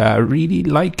 and really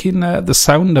liking the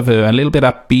sound of her. A little bit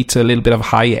upbeat, a little bit of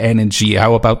high energy.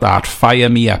 How about that? Fire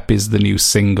Me Up is the new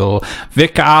single.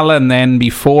 Vic Allen then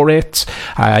before it,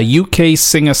 UK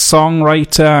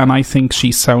singer-songwriter, and I think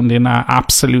she's sounding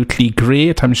absolutely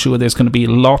great. I'm sure there's going to be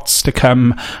lots to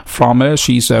come from her.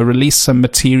 She's released some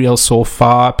material so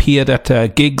far, appeared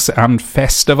at gigs and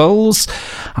festivals,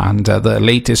 and the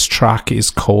latest track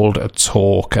is called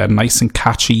Talk. A nice and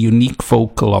catchy, unique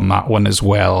vocal on that one as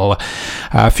well.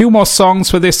 A few more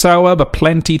songs for this hour, but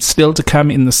plenty still to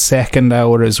come in the second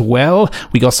hour as well.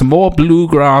 We got some more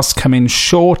bluegrass coming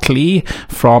shortly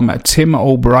from Tim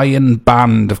O'Brien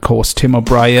Band. Of course, Tim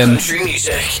O'Brien. Country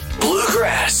music,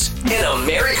 bluegrass, and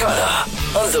Americana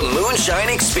on the Moonshine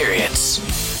Experience.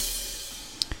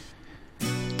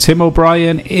 Tim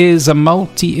O'Brien is a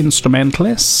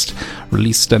multi-instrumentalist,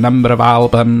 released a number of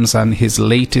albums, and his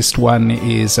latest one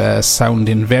is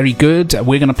sounding very good.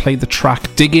 We're going to play the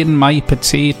track Diggin' My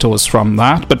Potatoes from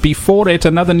that, but before it,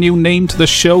 another new name to the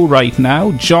show right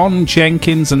now, John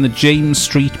Jenkins and the James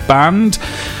Street Band,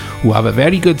 who have a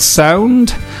very good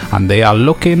sound, and they are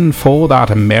looking for that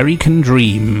American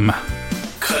dream.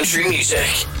 Country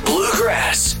music,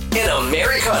 bluegrass, and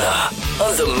Americana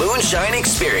on the Moonshine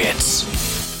Experience.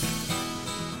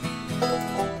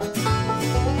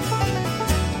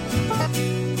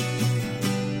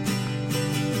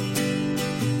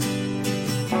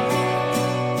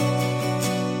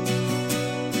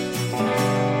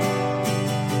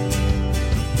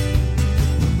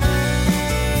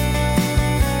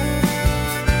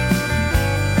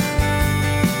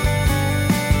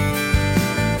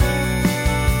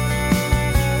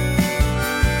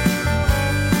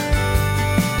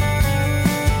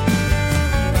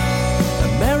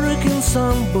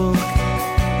 songbook.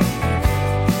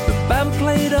 The band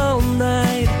played all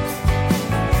night.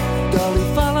 Dolly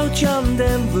followed John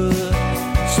Denver.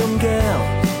 Some girl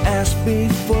asked me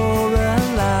for a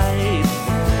light.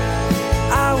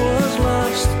 I was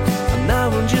lost, and now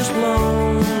I'm just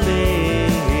lonely.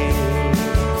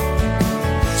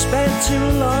 Spent too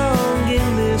long in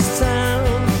this town,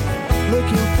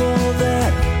 looking for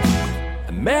that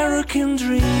American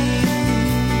dream.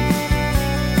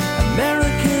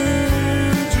 American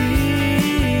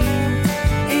dream,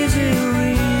 is it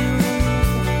real?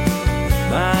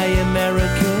 My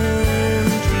American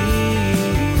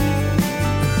dream.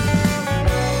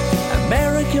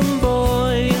 American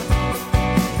boy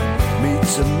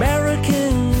meets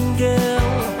American girl.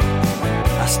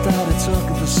 I started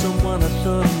talking to someone I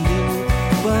thought I knew,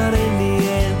 but in the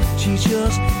end she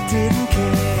just didn't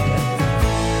care.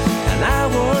 And I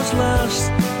was lost,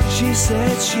 she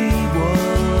said she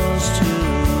was too.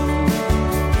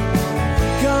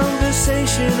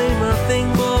 Conversation ain't my thing,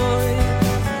 boy.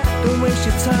 Don't waste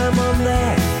your time on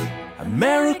that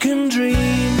American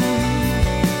dream.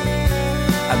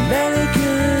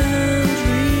 American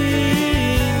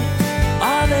dream,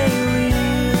 are they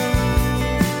real?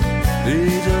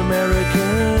 These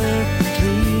American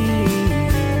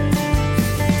dreams.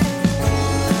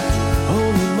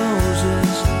 Holy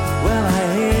Moses, well I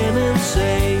hear them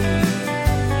say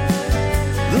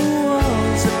the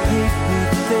walls are paper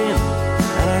thin,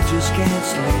 and I just can't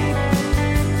sleep.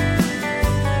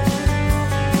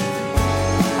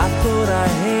 I thought I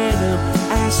heard him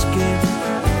asking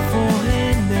for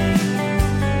her name,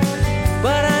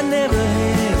 but I never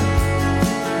heard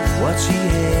what she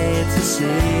had to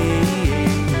say.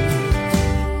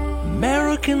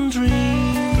 American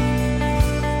dream,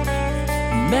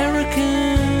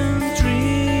 American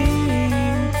dream,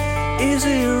 is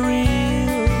it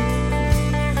real?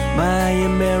 My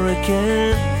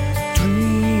American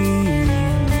dream.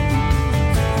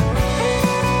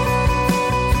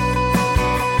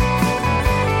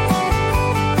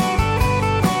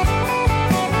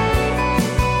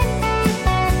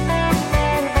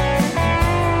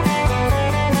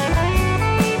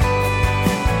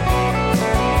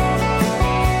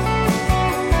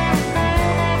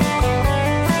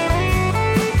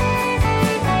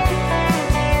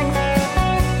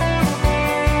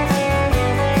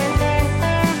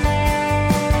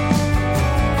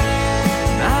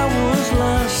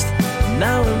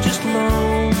 Now I'm just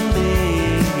lonely.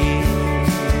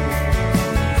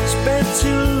 Spent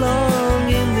too long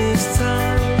in this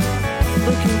town,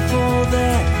 looking for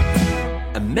that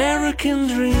American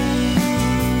dream.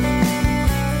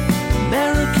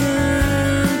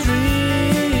 American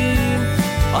dream,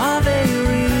 are they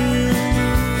real?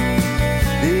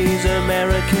 These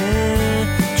American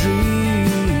dreams.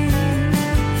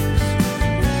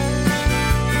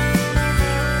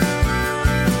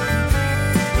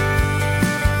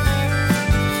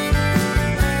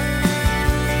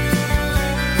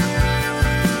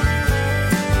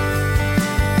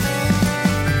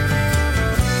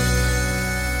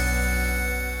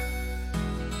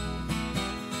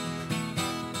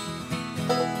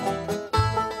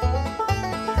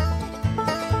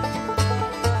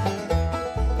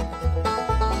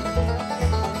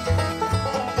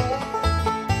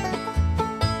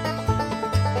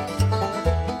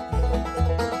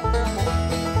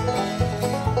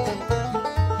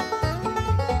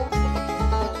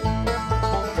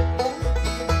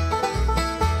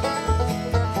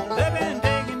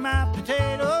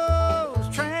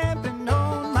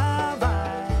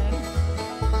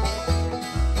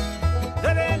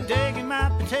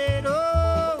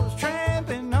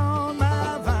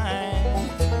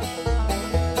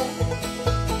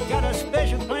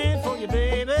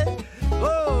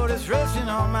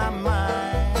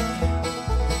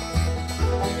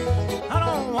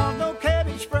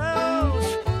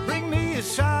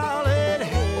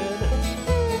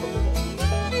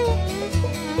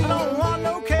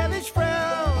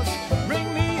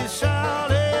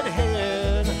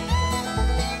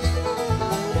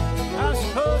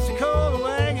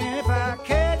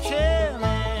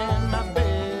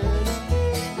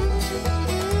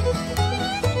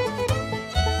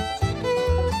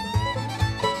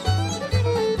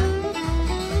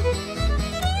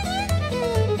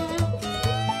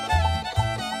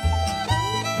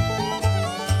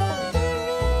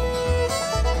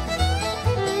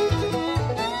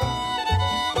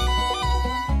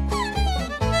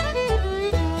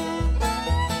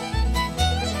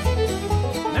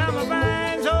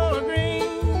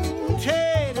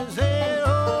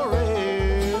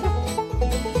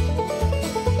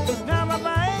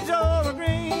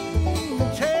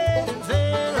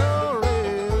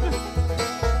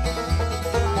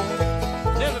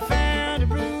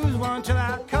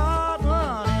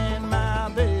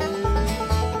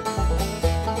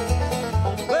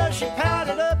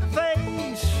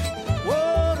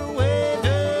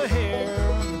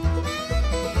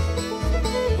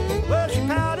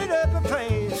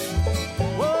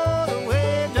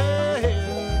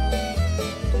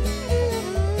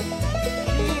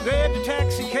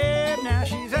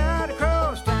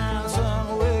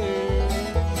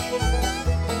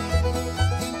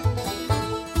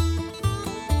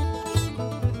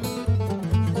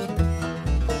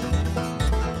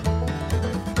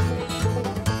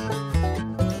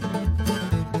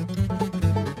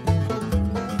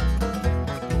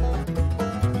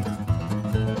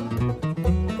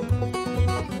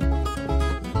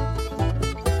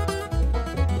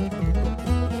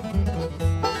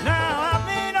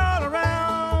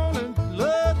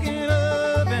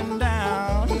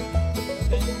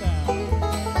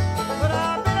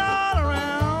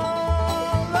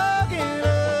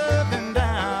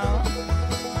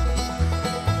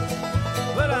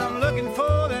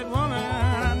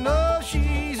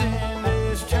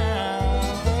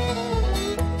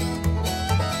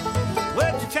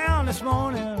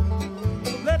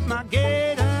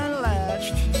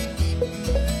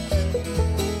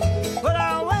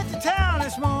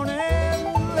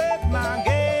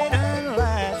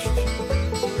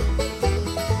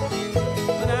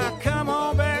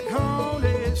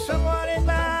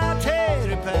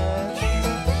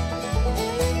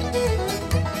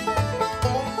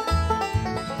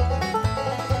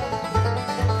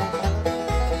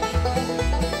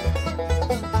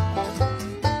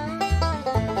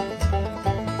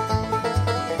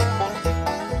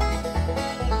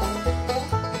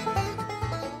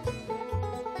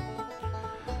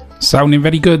 Sounding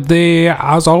very good there,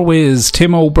 as always.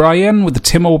 Tim O'Brien with the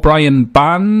Tim O'Brien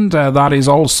Band. That is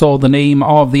also the name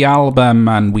of the album,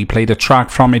 and we played a track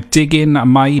from it, Digging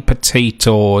My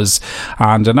Potatoes.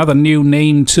 And another new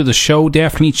name to the show,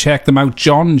 definitely check them out,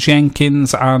 John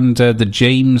Jenkins and the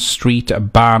James Street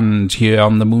Band here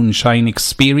on the Moonshine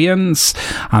Experience,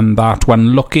 and that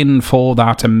one, Looking for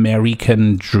That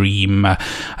American Dream.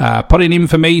 Putting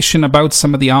information about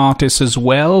some of the artists as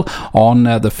well on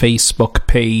the Facebook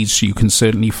page. You can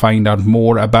certainly find out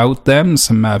more about them.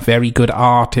 Some very good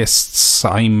artists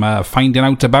I'm finding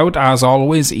out about, as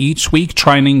always, each week,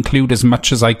 trying to include as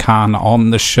much as I can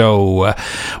on the show.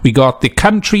 We got the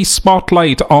Country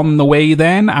Spotlight on the way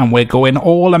then, and we're going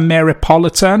all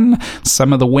Ameripolitan.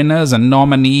 Some of the winners and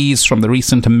nominees from the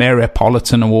recent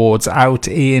Ameripolitan Awards out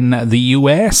in the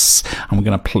US, and we're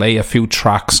going to play a few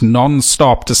tracks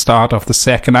non-stop to start off the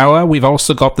second hour. We've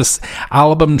also got this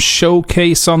album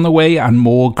showcase on the way and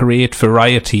more great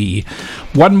variety.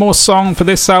 One more song for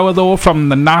this hour though, from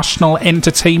the National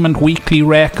Entertainment Weekly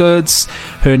Records.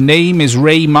 Her name is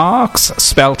Rae Marks,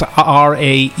 spelt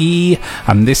R-A-E,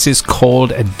 and this is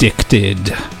called Addicted.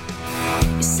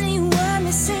 You say you want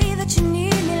me, say that you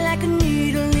need me like a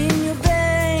needle in your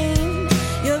vein.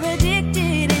 You're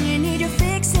addicted and you need your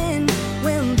fixing.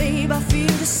 Well, babe, I feel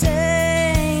the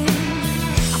same. I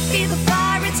feel the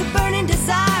fire, it's a burning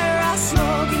desire. I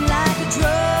smoke it like a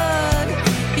drug.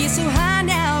 Feel so high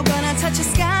now, gonna touch the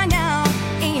sky now.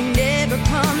 Ain't never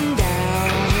coming down.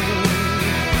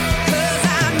 'Cause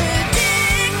I'm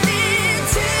addicted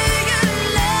to your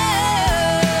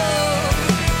love.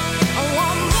 I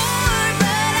want more,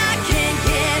 but I can't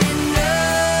get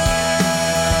enough.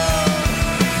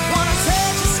 Wanna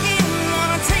touch your skin,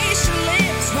 wanna taste your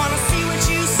lips, wanna see what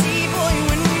you see, boy,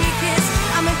 when we kiss.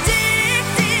 I'm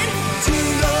addicted to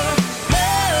your love.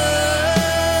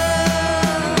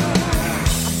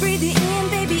 I breathe you in,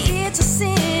 baby, it's a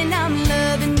sin. I'm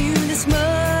loving you this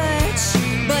much,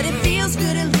 but it feels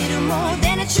good a little more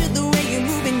than it should, the way you're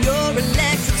moving your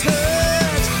electric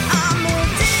touch. I'm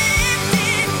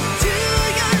addicted to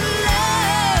your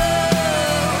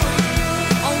love.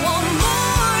 I want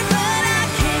more, but I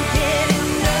can't get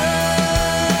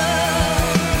enough.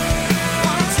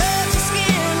 Wanna touch your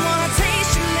skin, wanna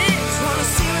taste your lips, wanna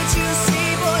see what you see,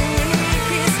 boy, when we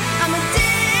kiss. I'm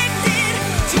addicted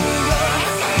to your love.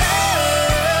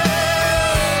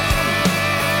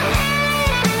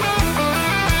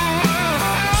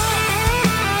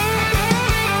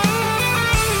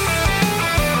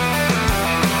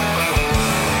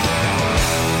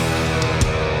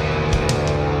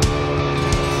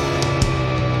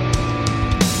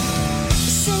 You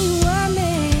say you want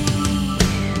me.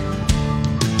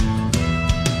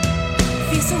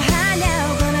 Feel so high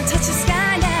now, gonna touch the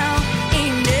sky now.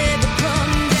 Ain't never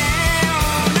coming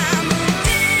down. I'm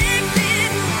addicted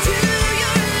to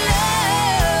your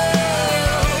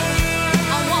love.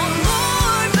 I want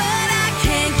more, but I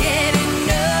can't get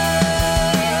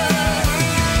enough.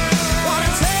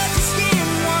 Wanna touch your skin,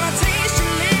 wanna taste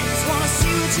your lips, wanna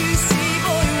see what you see,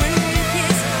 boy, when we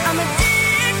kiss. I'm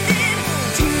addicted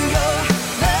to your love.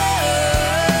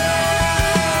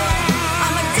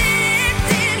 I'm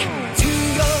addicted to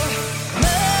your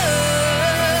love.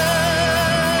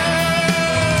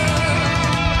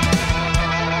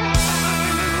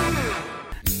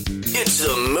 It's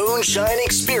the Moonshine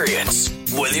Experience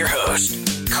with your host,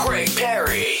 Craig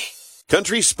Perry.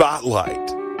 Country Spotlight.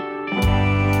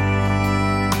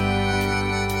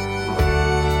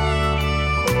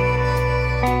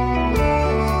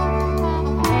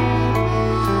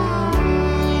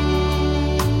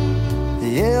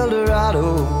 The Eldorado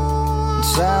in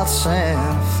South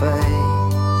Santa Fe.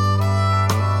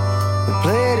 We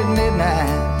played at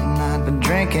midnight and I'd been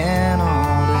drinking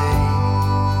all day.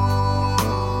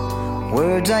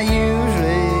 Words I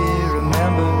usually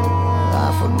remember, I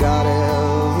forgot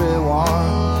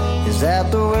everyone. Is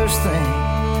that the worst thing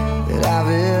that I've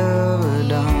ever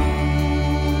done?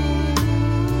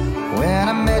 When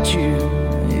I met you,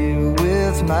 you were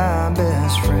with my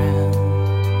best friend.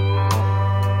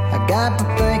 I got to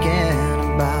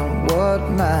thinking about what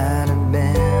might have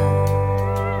been.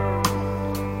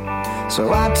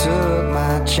 So I took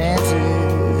my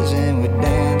chances and we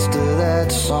danced to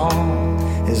that song.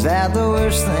 Is that the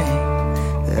worst thing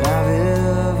that I've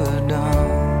ever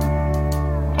done?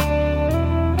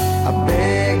 I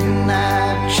begged and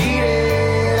I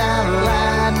cheated, I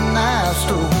lied and I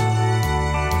stole.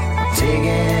 I've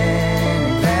taken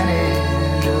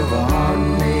advantage of a heart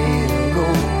made of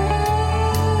gold.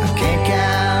 I can't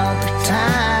count the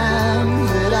times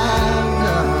that I've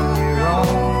done you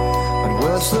wrong, but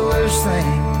what's the worst thing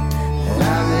that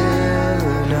I've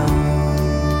ever done?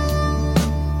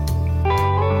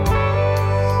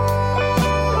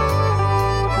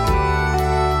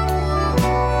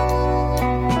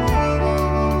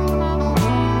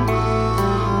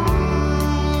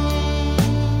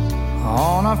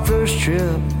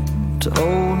 trip to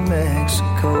old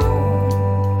Mexico.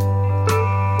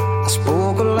 I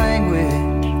spoke a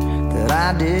language that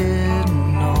I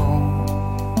didn't know,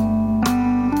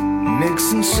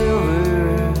 mixing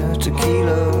silver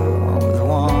tequila with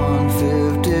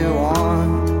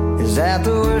 151. Is that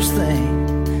the worst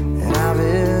thing that I've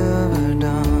ever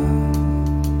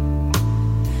done?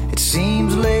 It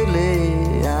seems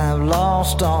lately I've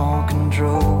lost all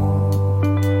control.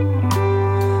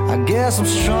 I guess I'm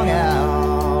strung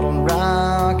out on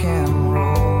rock and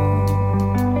roll,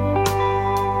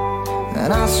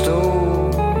 and I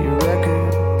stole your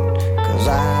record 'cause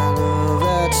I love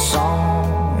that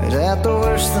song. Is that the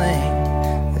worst thing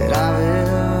that I've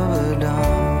ever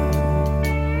done?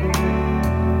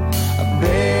 I've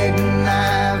begged and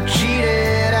I've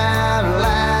cheated, I've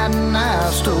lied and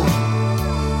I've stolen,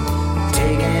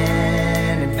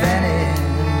 taken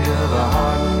advantage of a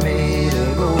heart made of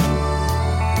gold.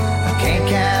 I can't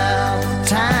count the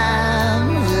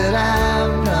times that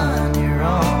I've done you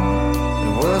wrong.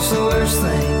 But what's the worst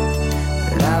thing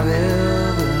that I've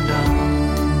ever done?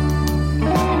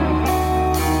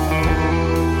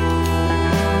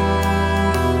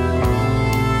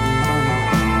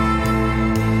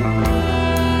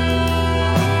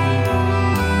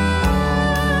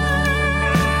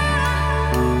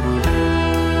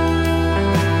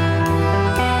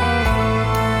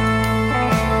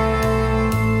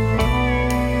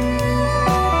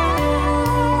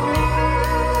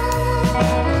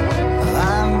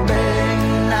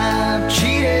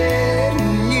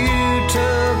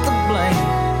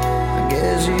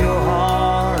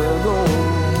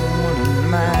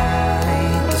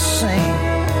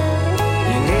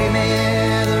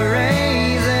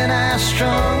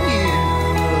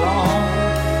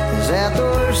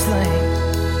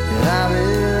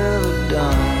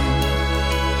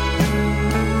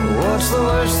 What's the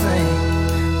worst thing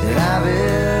that I've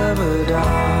ever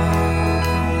done?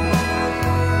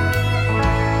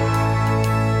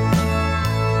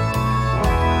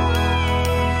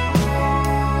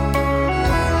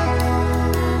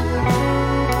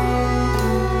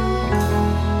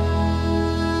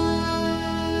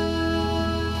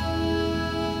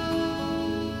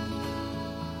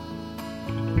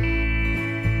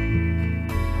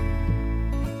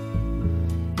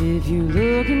 If you're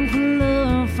looking for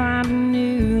love, find a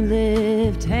new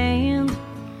left hand.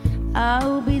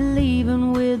 I'll be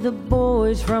leaving with the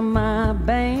boys from my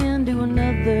band to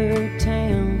another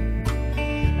town,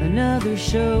 another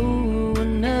show,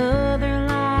 another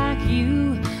like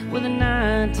you, with a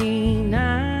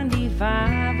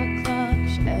 1995 o'clock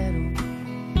shadow.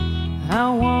 I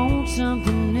want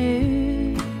something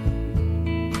new,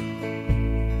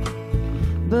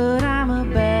 but I'm a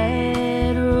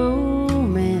bad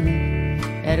romantic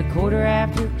at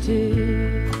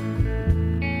 2:15.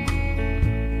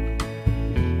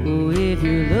 Oh, if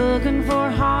you're looking for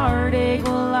heartache,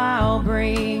 well, I'll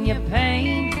bring you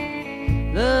pain.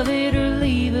 Love it or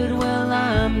leave it, well,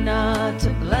 I'm not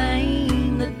to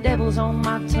blame. The devil's on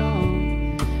my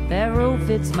tongue, that road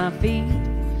fits my feet,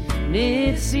 and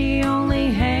it's the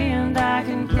only hand I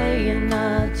can play and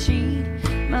not cheat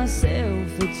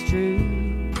myself, it's true.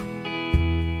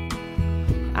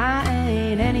 I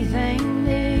ain't anything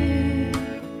new,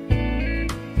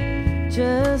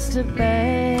 just a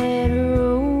bad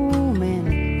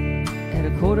romantic at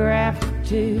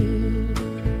 2:15.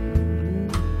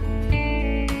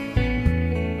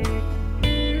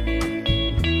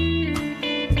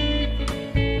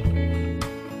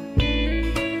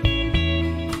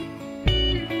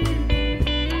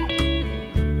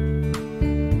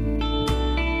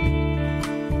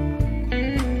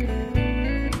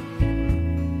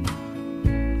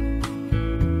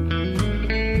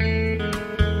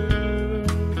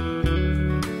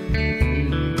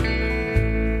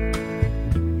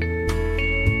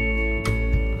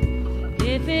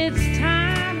 If it's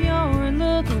time you're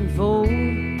looking for,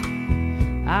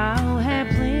 I'll have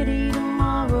plenty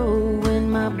tomorrow when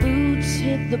my boots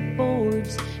hit the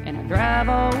boards and I drive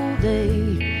all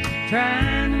day,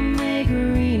 trying to make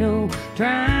Reno,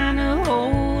 trying to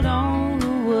hold on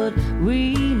to what we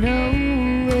know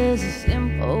is a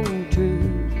simple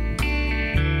truth.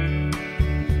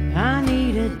 I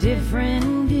need a different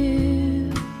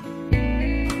view,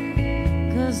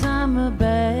 'cause I'm a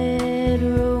bad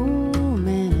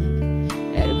romantic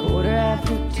at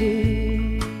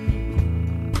 2:15.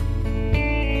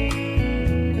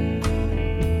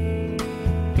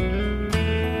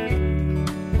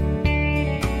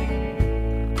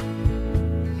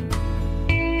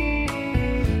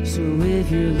 So if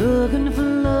you're looking for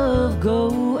love,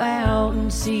 go out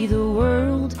and see the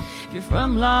world. If you're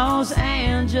from Los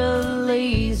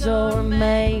Angeles or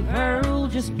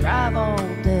Maypearl, just drive all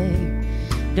day.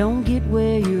 Don't get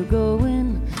where you're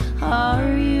going.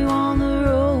 Are you on the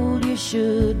road you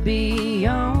should be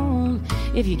on?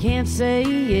 If you can't say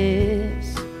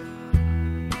yes,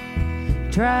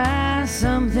 try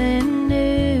something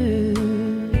new.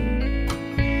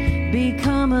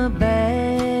 Become a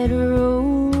bad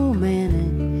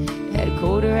romantic at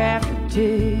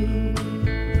 2:15.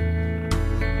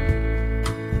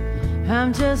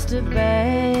 I'm just a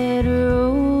bad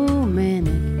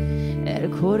romantic at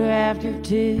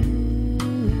 2:15.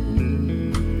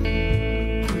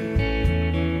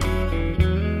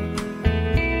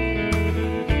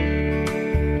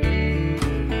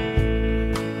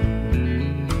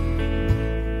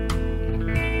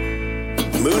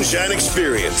 Moonshine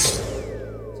Experience.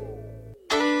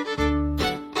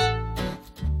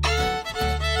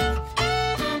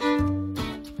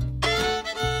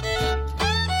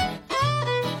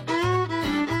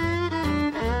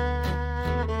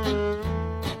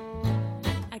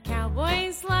 A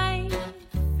cowboy's life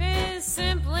is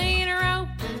simply an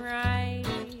open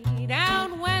ride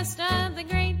out west of the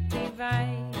Great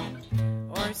Divide,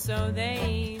 or so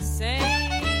they say.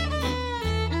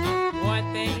 What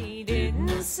they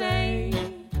didn't say,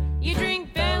 you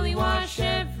drink belly wash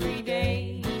every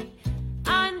day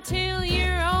until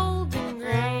you're old and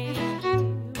gray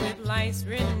with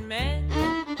lice-ridden men.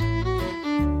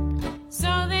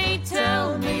 So they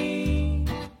tell me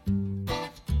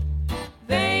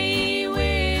they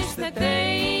wish that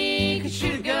they could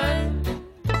shoot a gun.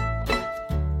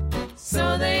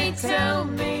 So they tell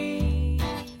me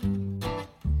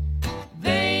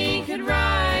they could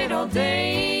ride all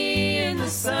day in the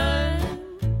sun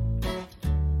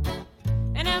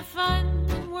and have fun.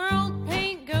 World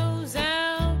paint goes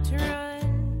out to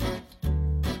run.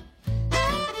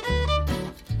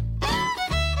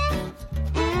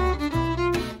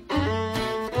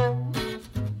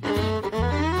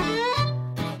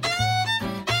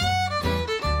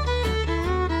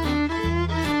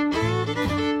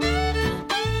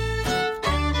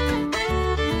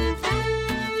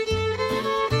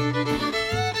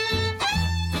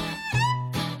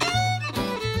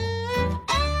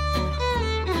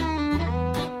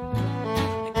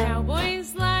 The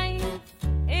cowboy's life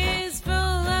is full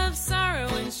of sorrow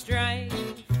and strife.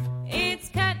 It's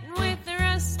cutting with a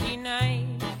rusty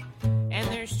knife, and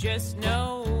there's just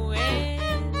no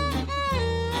end.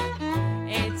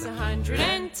 It's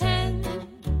 110,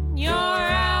 you're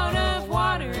out of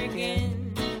water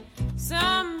again.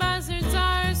 Some buzzards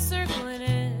are circling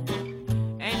it,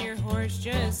 and your horse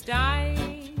just died.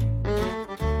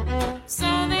 So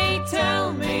they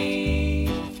tell me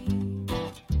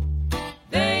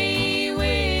they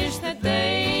wish that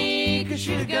they could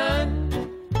shoot a gun.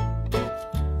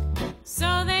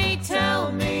 So they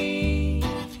tell me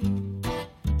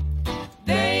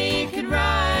they could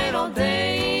ride all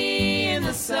day in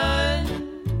the sun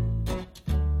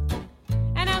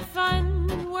and have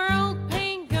fun. World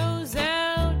paint goes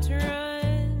out to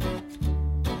run.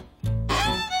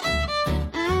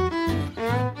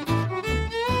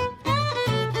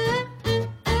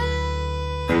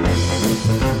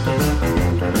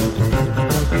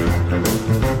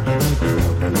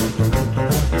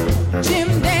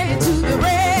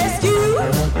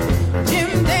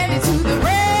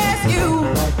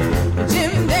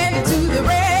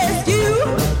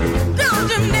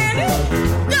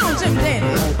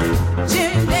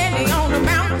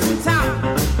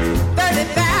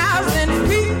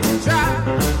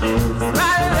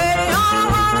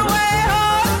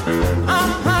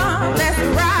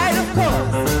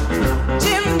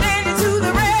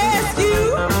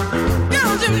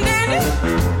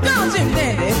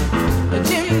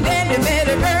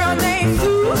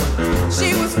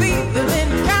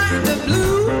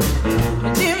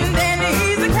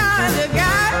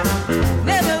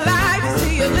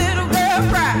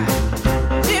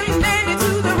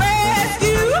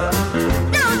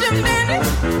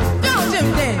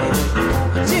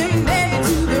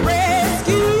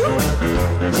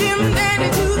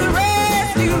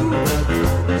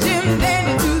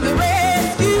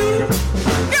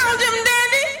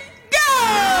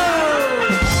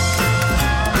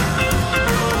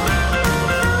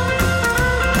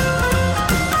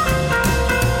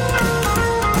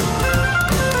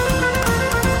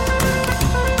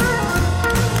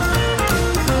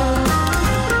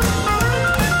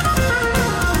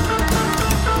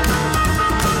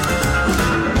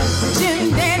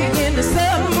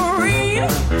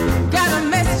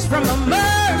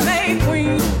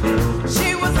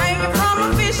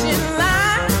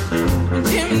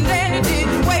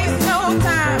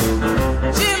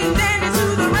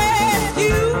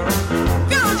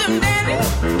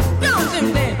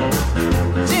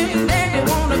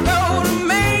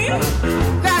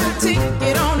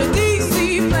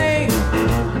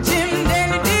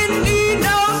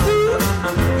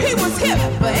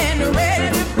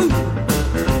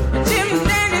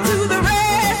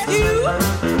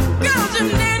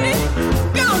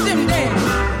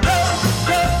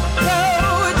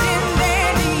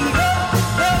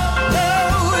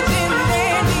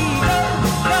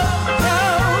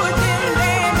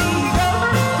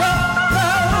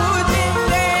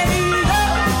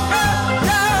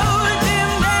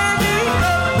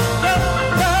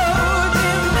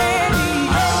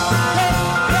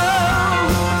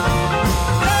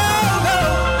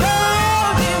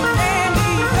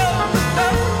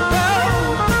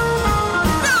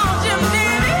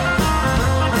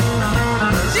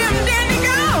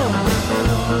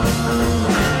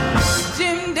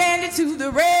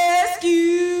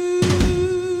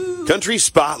 Country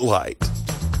Spotlight. I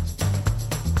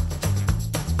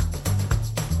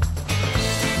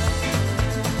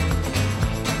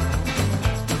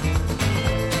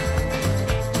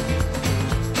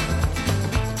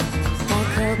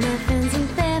called my friends and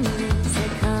family,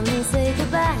 said come and say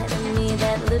goodbye to me.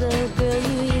 That little girl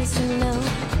you used to know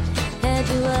had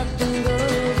you up and go.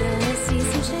 Gonna see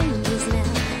some changes now,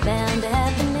 bound to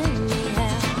happen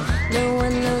anyhow. No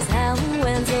one knows how and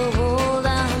when, so hold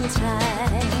on tight.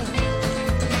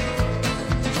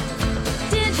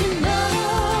 Did you know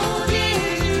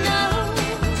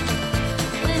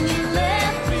when you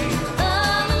left me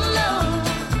all alone?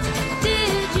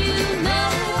 Did you know?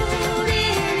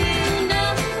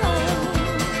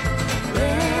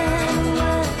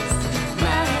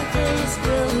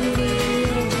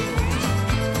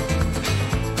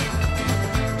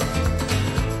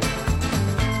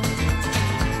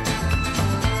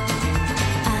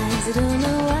 I don't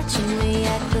know watching me. I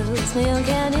closed my own,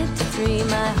 counted to 3.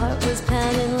 My heart was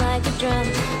pounding like a drum.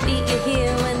 Beat you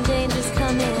here when dangers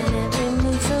come in. Every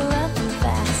move so rough and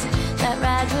fast. That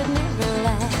ride would never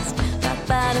last. Rock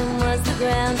bottom was the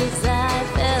ground as I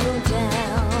fell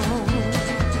down.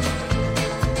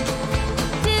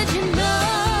 Did you know?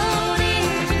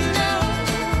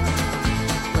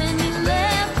 When you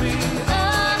left me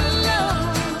all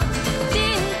alone?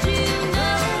 Did you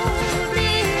know?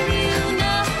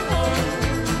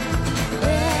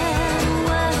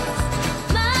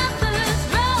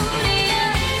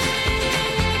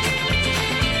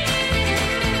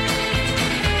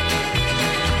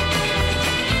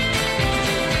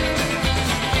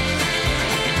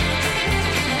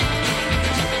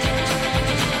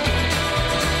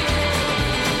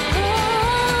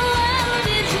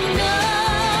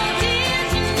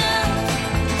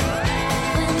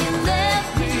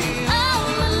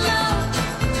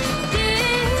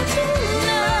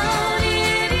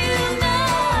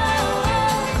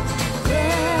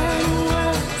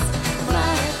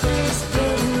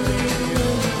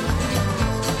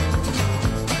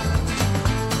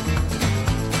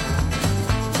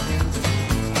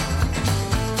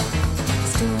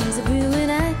 Storms are brewing,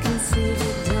 I can see it.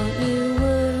 Don't you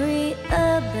worry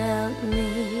about me.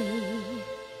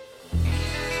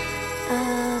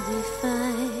 I'll be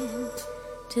fine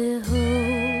to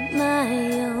hold my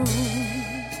own.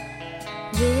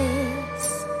 This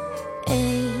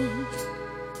ain't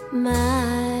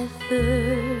my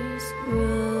first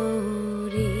rodeo.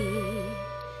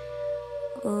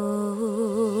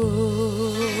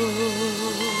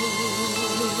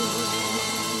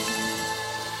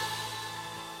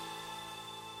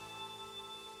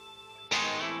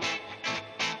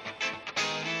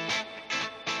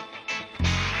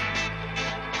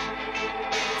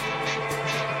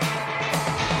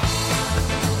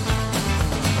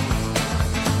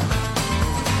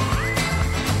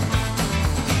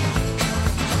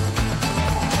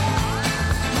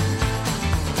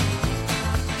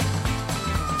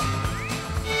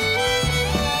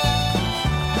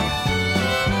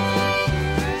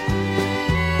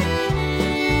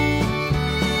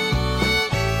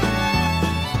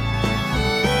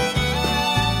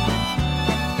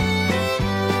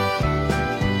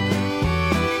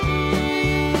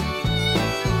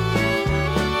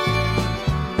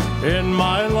 In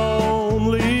my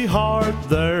lonely heart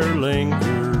there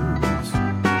lingers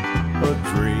a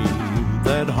dream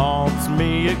that haunts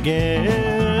me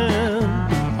again,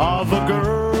 of a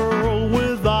girl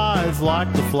with eyes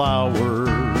like the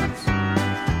flowers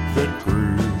that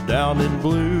grew down in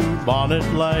Blue Bonnet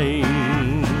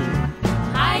Lane.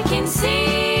 I can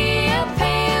see a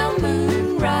pale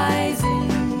moon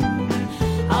rising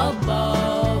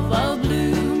above a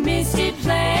blue misty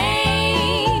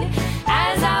plain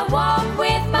as I walk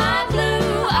with my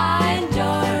blue-eyed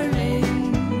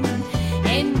darling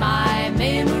in my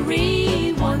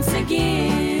memory once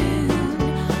again.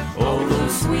 Oh,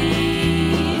 those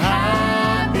sweet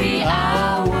happy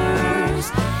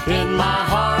hours in my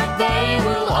heart, they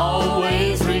will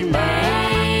always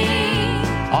remain,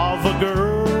 Of a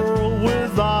girl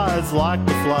with eyes like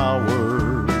the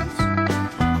flowers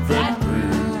that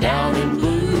grew down in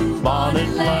Blue Bonnet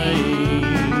Lane.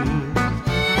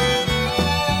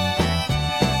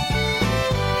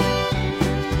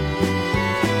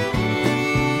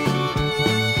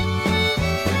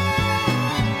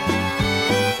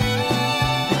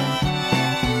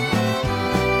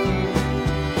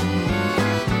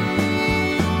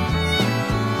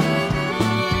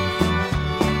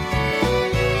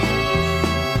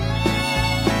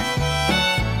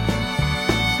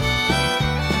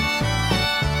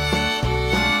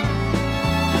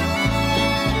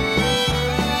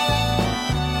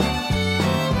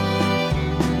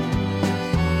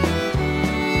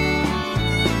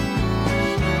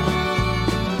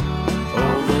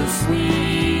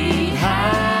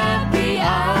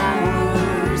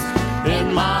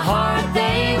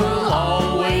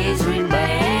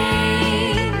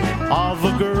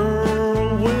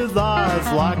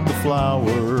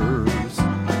 flowers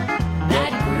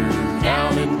that grew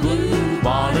down in Blue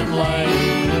Bonnet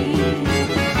Lane.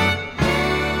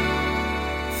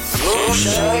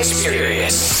 Moonshine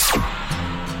Experience.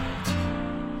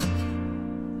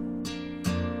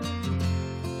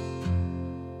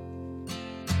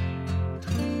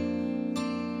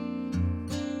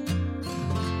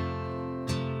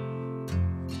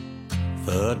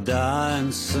 The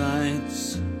dying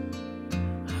saints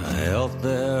held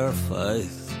their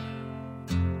faith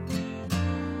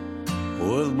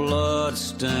with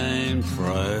blood-stained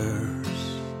prayers.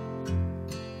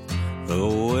 The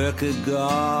wicked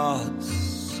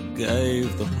gods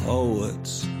gave the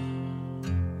poets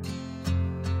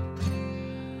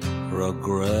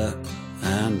regret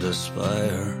and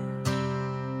despair.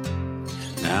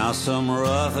 Now some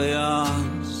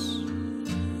ruffians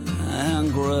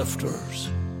and grifters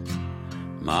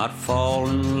might fall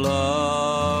in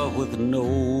love with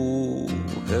no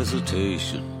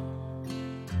hesitation,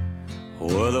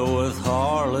 whether with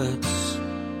harlots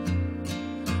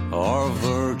or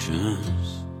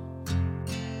virgins.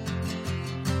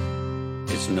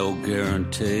 It's no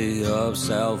guarantee of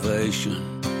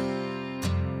salvation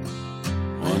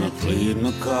when I plead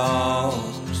my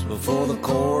cause before the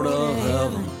court of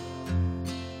heaven,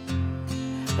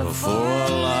 before I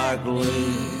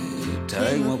likely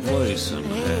take my place in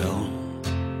hell.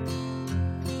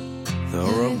 The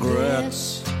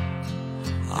regrets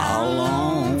I'll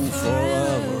long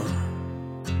forever,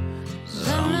 'cause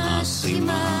I'll not see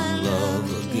my love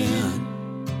again.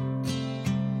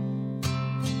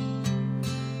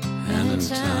 And in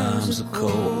times of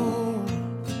cold,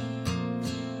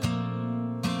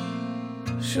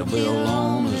 she'll be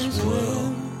alone as well.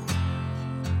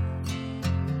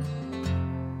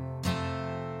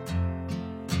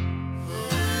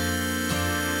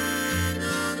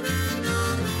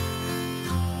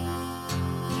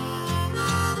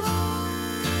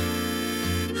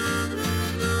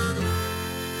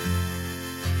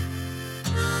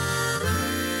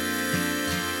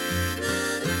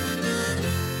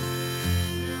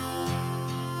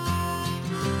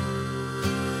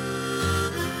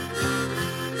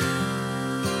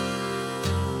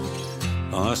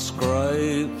 My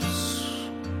scrapes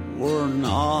were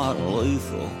not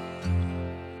lethal,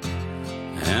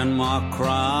 and my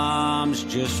crimes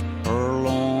just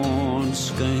purloined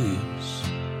schemes.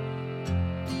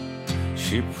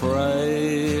 She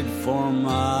prayed for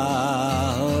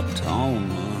my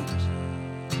atonement.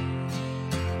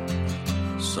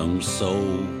 Some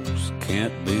souls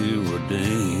can't be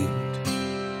redeemed.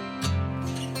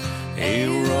 A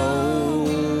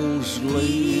rose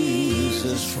leaves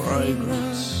its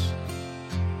fragrance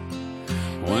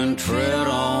when tread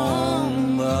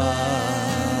on the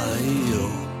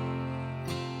heel.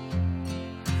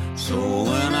 So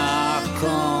when I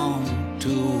come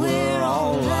to where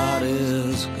all light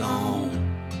is gone,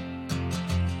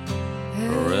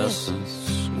 her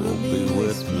essence will be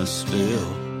with me still.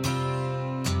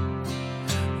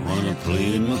 When I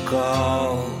plead my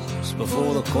cause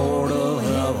before the court of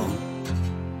heaven,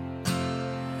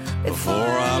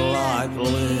 before I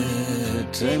likely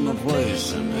take my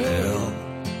place in hell.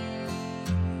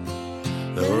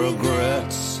 The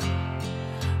regrets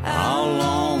I'll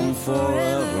long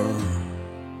forever,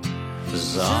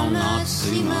 'cause I'll not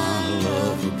see my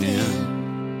love again.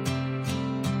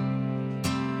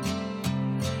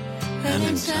 And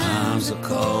in times of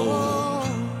cold,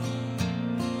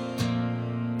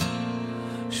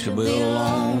 she'll be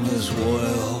alone as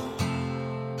well.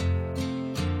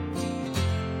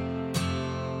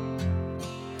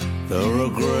 The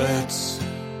regrets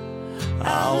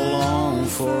I'll long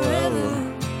forever,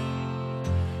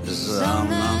 'cause I'll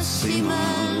not see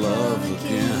my love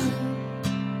again.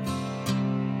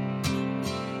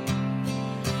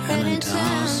 And in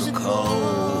times of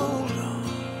cold,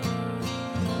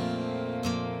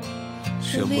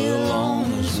 she'll be alone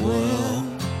as well.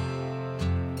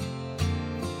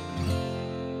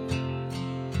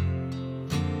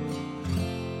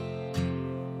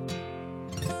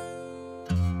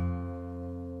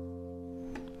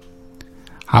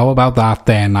 How about that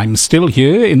then? I'm still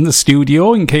here in the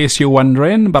studio in case you're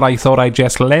wondering, but I thought I'd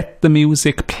just let the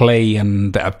music play,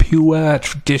 and pure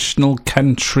traditional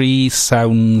country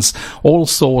sounds, all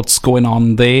sorts going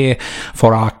on there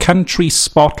for our Country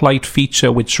Spotlight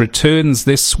feature, which returns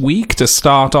this week to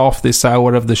start off this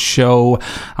hour of the show.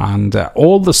 And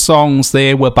all the songs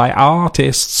there were by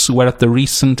artists who were at the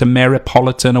recent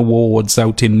Ameripolitan Awards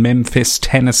out in Memphis,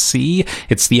 Tennessee.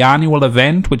 It's the annual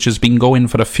event which has been going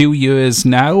for a few years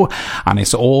now. now, and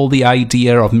it's all the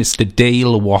idea of Mr.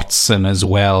 Dale Watson as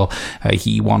well.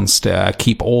 He wants to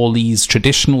keep all these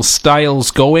traditional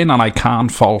styles going, and I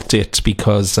can't fault it,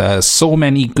 because so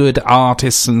many good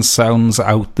artists and sounds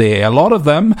out there. A lot of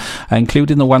them,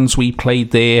 including the ones we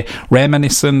played there,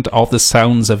 reminiscent of the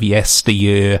sounds of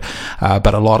yesteryear,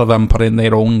 but a lot of them put in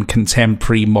their own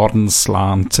contemporary modern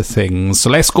slant to things. So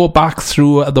let's go back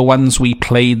through the ones we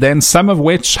played then, some of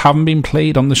which haven't been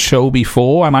played on the show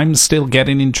before, and I'm still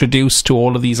getting introduced to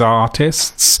all of these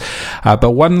artists.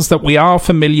 But ones that we are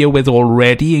familiar with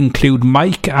already include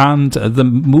Mike and the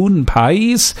Moon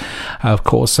Pies. Of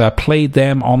course, played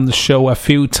them on the show a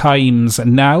few times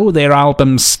now. Their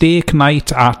album Steak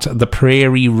Night at the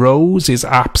Prairie Rose is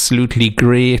absolutely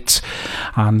great,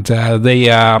 and they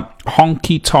are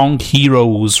Honky Tonk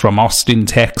Heroes from Austin,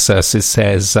 Texas, it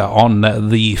says on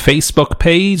the Facebook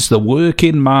page, the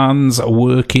Working Man's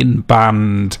Working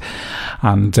Band,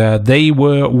 and they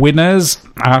were winners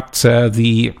at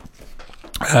the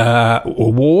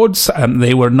awards, and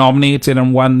they were nominated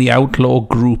and won the Outlaw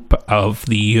Group of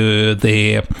the Year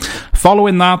there.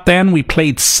 Following that then, we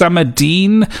played Summer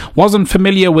Dean. Wasn't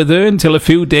familiar with her until a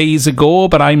few days ago,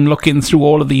 but I'm looking through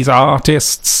all of these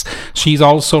artists. She's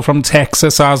also from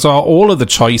Texas, as are all of the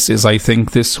choices, I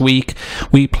think, this week.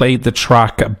 We played the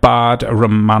track Bad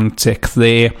Romantic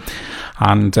there,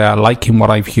 and liking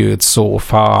what I've heard so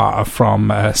far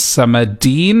from Summer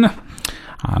Dean.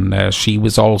 And she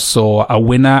was also a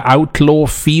winner, Outlaw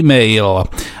Female.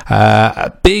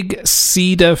 Big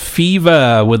Cedar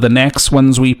Fever were the next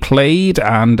ones we played,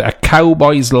 and A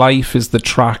Cowboy's Life is the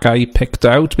track I picked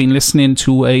out. Been listening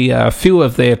to a few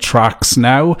of their tracks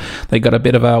now. They got a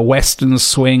bit of a western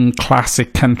swing,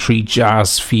 classic country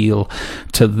jazz feel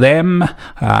to them,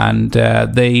 and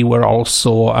they were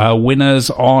also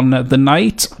winners on the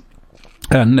night.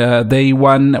 And they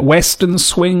won Western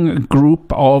Swing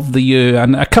Group of the Year,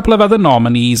 and a couple of other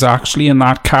nominees actually in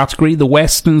that category. The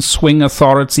Western Swing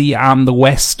Authority and the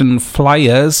Western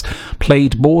Flyers,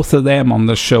 played both of them on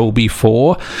the show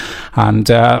before,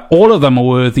 and all of them are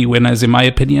worthy winners in my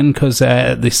opinion, because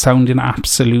they're sounding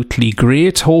absolutely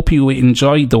great. Hope you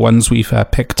enjoyed the ones we've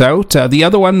picked out. The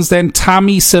other ones then,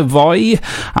 Tammy Savoy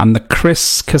and the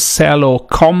Chris Casello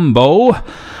combo,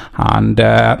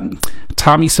 and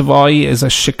Tammy Savoy is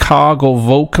a Chicago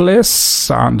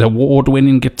vocalist, and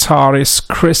award-winning guitarist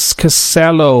Chris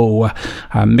Casello,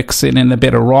 mixing in a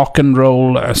bit of rock and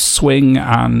roll, swing,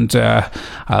 and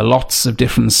lots of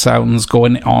different sounds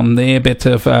going on there. A bit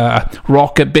of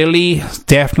rockabilly,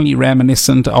 definitely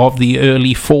reminiscent of the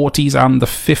early 40s and the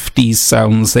 50s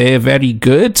sounds there. Very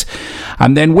good.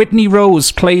 And then Whitney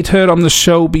Rose, played her on the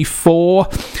show before.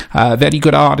 Very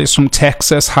good artist from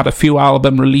Texas, had a few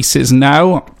album releases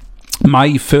now.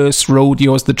 My First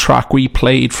Rodeo is the track we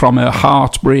played from her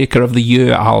Heartbreaker of the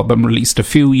Year album released a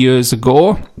few years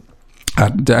ago.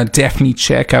 And definitely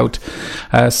check out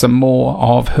some more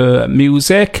of her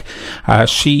music.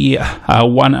 She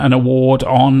won an award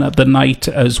on the night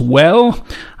as well.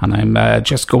 And I'm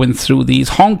just going through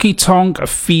these. Honky Tonk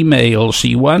Female,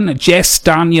 she won. Jess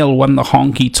Daniel won the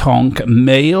Honky Tonk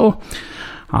Male.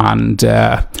 And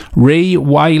Ray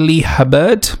Wiley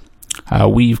Hubbard.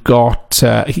 We've got,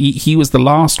 he was the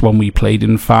last one we played,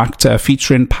 in fact,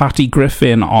 featuring Patty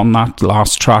Griffin on that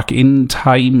last track, In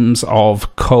Times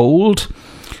of Cold.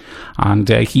 And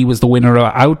he was the winner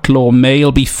of Outlaw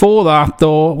Male. Before that,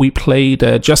 though, we played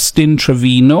Justin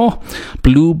Trevino,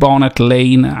 Blue Bonnet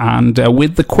Lane, and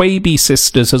with the Quaby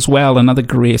Sisters as well, another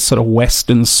great sort of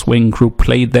western swing group.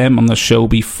 Played them on the show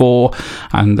before,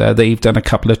 and they've done a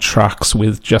couple of tracks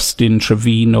with Justin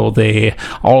Trevino there.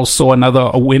 Also another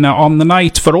winner on the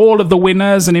night. For all of the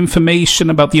winners and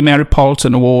information about the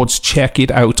Ameripolitan Awards, check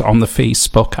it out on the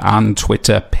Facebook and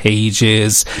Twitter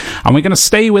pages. And we're going to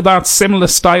stay with that similar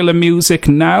style of music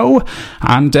now,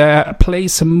 and play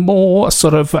some more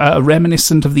sort of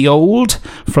reminiscent of the old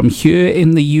from here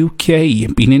in the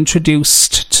UK. Been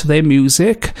introduced to their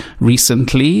music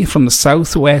recently from the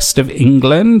southwest of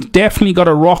England. Definitely got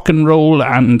a rock and roll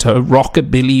and a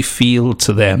rockabilly feel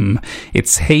to them.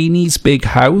 It's Haney's Big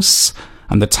House,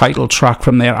 and the title track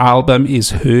from their album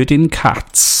is Herding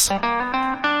Cats.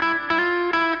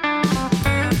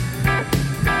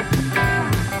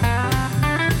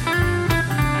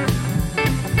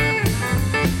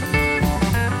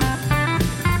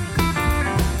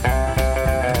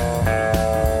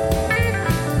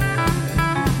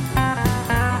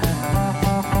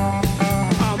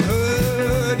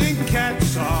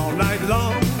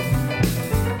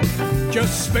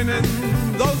 Spinning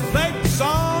those plates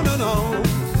on and on.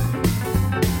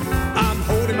 I'm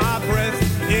holding my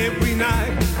breath every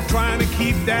night, trying to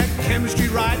keep that chemistry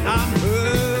right. I'm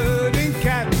hurt.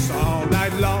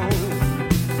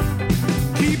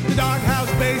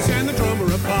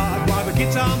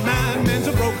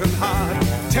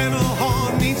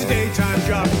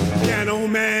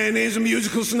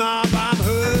 musical snob. I'm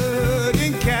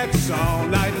herding cats all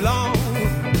night long,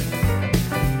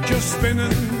 just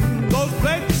spinning those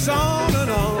plates on and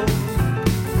on.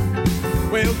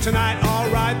 Well, tonight,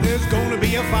 alright, there's gonna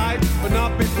be a fight, but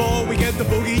not before we get the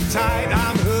boogie tight.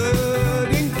 I'm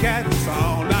herding cats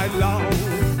all night long.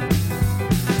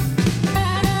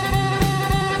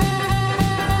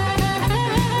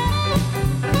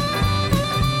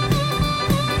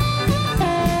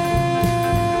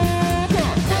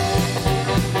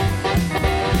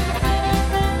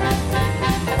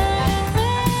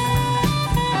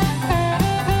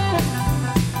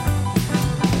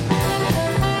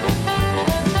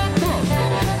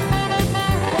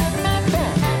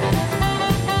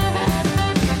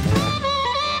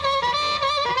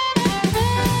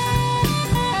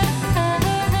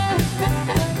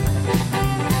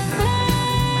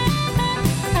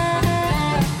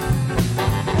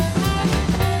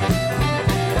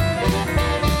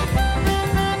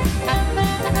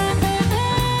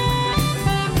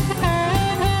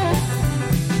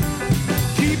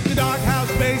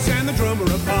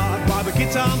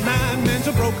 Guitar man meant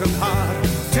a broken heart.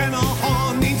 Tenor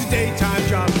horn needs a daytime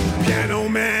job. Piano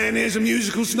man is a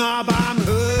musical snob. I'm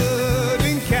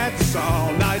herding cats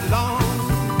all night long,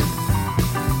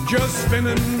 just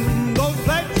spinning those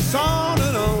plates on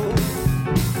and on.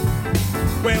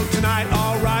 Well, tonight,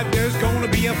 alright, there's gonna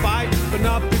be a fight, but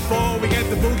not before we get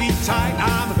the boogie tight.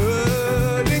 I'm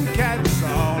herding cats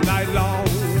all night long.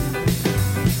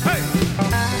 Hey!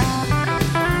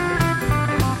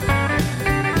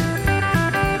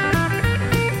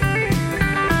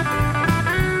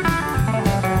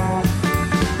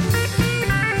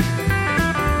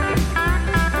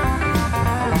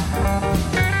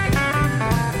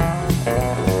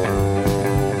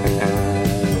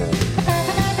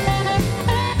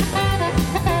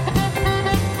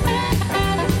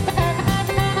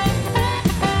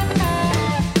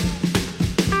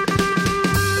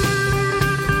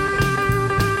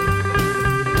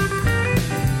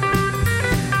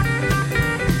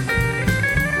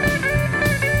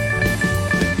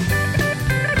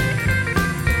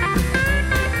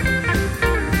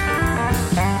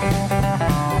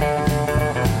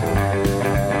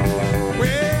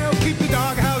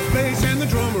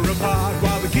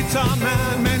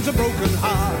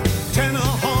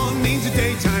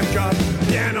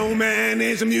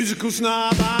 A musical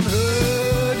snob. I'm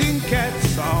herding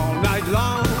cats all night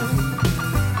long.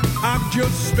 I'm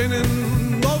just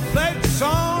spinning those plates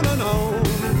on and on,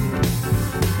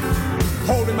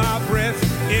 holding my breath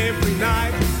every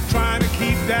night, trying to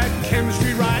keep that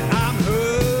chemistry right. I'm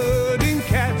herding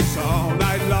cats all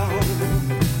night long.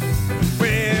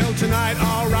 Well, tonight,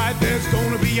 alright, there's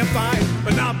gonna be a fight,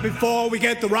 but not before we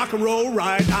get the rock and roll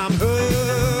right. I'm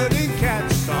herding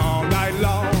cats all night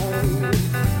long.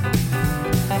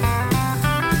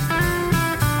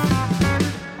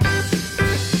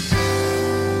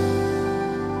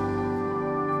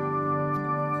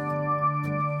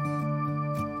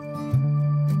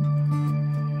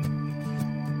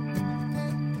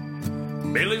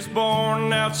 Billy's born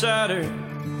an outsider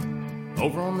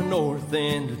over on the north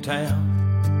end of town.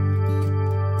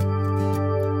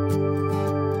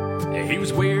 Yeah, he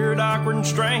was weird, awkward, and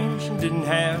strange, and didn't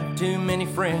have too many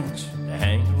friends to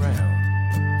hang around.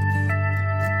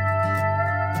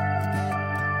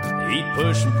 He'd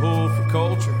push and pull for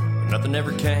culture, but nothing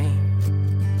ever came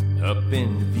up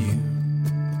into view.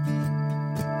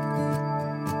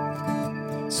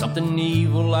 Something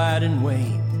evil lied in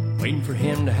wait, waiting for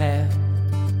him to have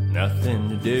nothing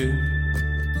to do.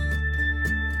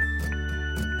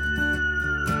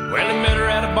 Well, he met her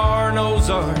at a bar in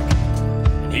Ozark,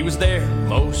 and he was there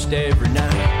most every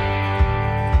night.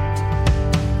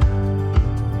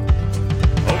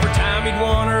 Over time he'd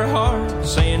won her heart,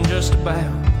 saying just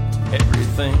about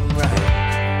everything right.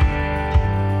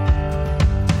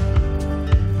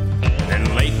 And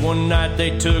then late one night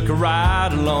they took a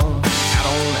ride along out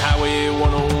on Highway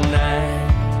 109.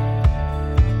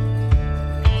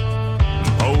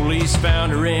 Police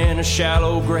found her in a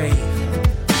shallow grave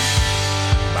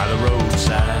by the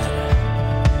roadside.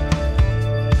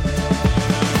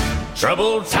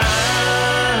 Troubled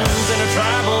times in a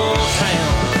tribal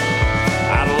town,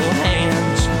 idle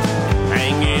hands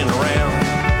hanging around.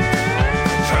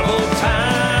 Troubled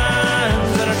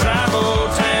times in a tribal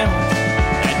town,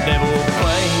 that devil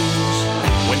plays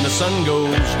when the sun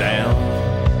goes down.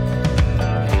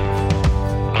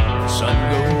 The sun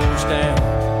goes down.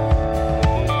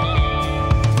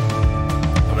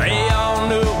 They all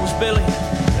knew it was Billy.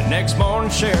 The next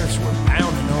morning, sheriffs were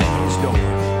pounding on his door.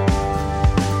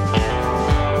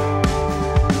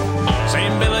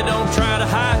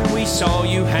 saw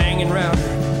you hanging round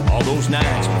her all those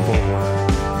nights before.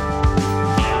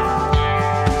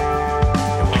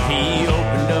 And when he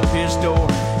opened up his door,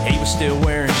 he was still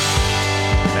wearing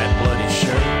that bloody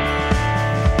shirt.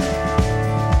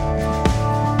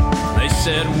 They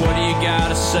said, what do you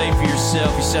gotta say for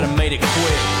yourself? He said, I made it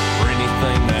quick for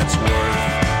anything that's worth.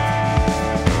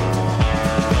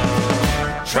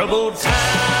 Troubled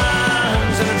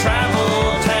times in a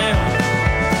travel town,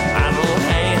 idle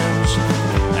hands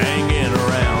hanging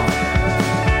around.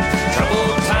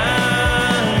 Troubled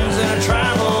times in a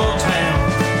travel town,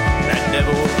 that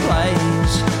devil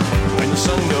plays when the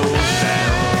sun goes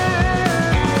down.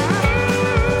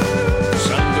 The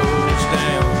sun goes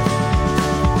down.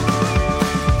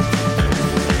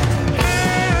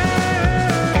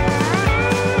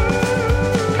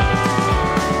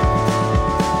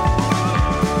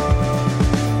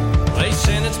 They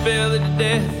sentenced Billy to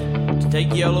death to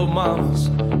take Yellow Mama's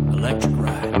electric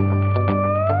ride.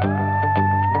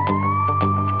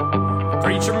 The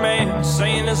preacher man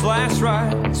saying his last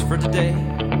rites for today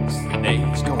is the day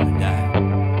he's gonna die.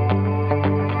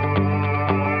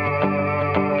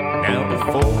 Now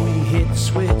before we hit the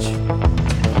switch,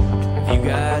 if you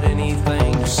got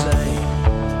anything to say,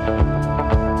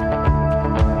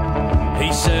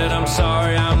 he said, I'm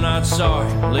sorry, I'm not sorry,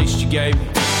 at least you gave me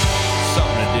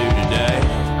something to do today.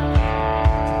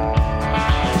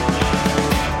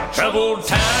 Troubled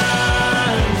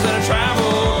times in a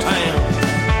travel town,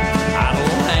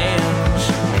 idle hands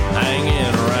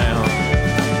hanging around.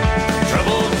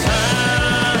 Troubled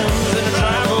times in a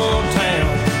travel town,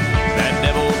 that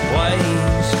devil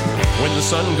plays when the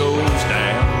sun goes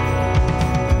down.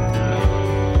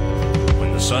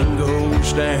 When the sun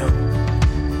goes down.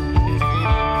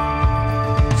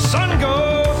 Sun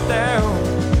goes down.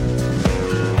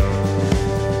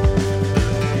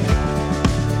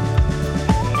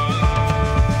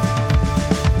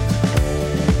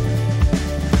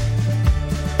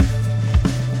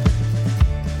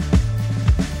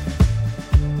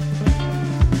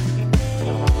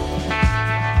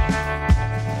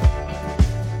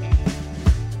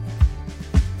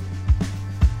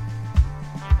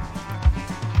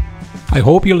 I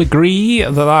hope you'll agree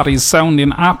that is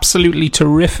sounding absolutely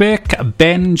terrific.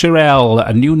 Ben Jarrell,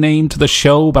 a new name to the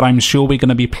show, but I'm sure we're going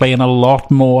to be playing a lot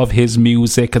more of his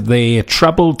music there.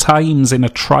 Troubled Times in a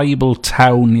Tribal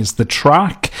Town is the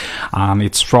track, and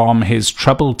it's from his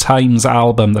Troubled Times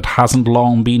album that hasn't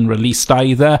long been released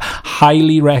either.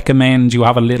 Highly recommend you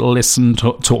have a little listen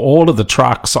to all of the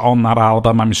tracks on that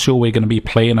album. I'm sure we're going to be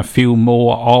playing a few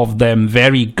more of them.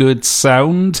 Very good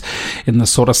sound in the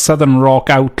sort of southern rock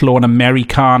outlaw and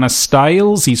Americana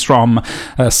styles. He's from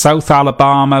South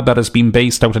Alabama, but has been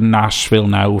based out in Nashville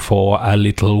now for a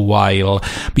little while.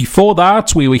 Before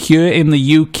that, we were here in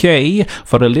the UK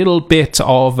for a little bit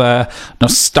of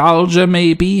nostalgia,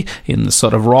 maybe, in the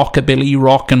sort of rockabilly,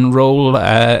 rock and roll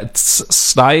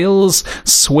styles,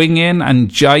 swinging and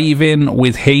jiving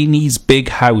with Haney's Big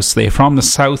House. They're from the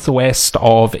southwest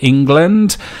of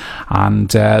England, and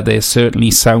they're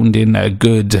certainly sounding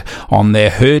good on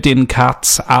their Herding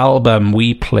Cats album.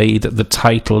 We played the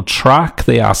title track.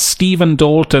 They are Stephen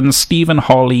Dalton, Stephen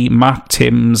Holly, Matt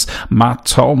Timms, Matt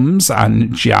Toms,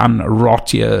 and Jan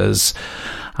Rottiers.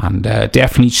 And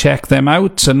definitely check them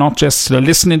out. Not just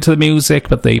listening to the music,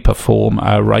 but they perform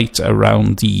right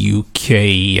around the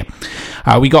UK.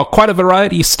 We got quite a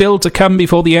variety still to come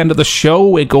before the end of the show.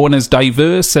 We're going as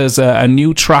diverse as a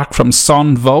new track from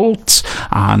Son Volt,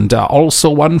 and also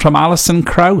one from Alison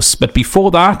Krauss. But before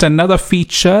that, another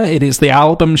feature. It is the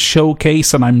album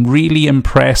showcase, and I'm really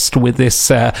impressed with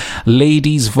this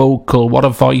lady's vocal. What a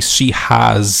voice she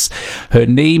has. Her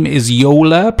name is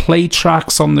Yola. Played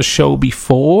tracks on the show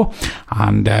before,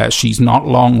 and she's not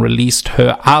long released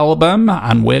her album,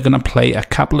 and we're going to play a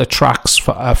couple of tracks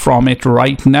from it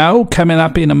right now. Coming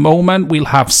up in a moment, we'll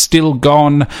have Still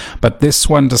Gone, but this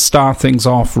one to start things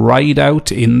off, Ride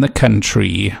Out in the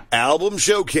Country. Album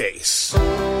Showcase.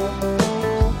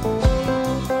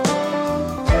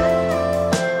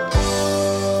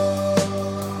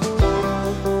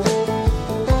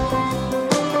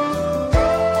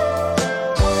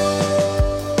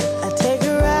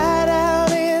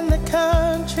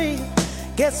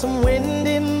 Get some wind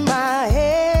in my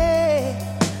hair,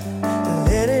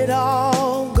 let it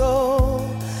all go,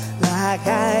 like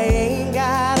I ain't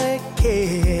gotta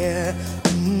care.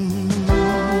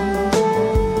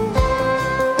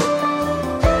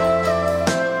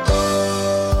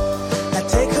 I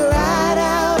take a ride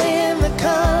out in the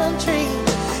country,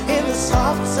 in the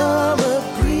soft summer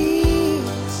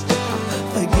breeze,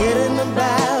 forgetting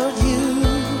about you,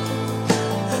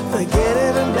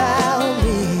 forgetting about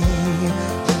me.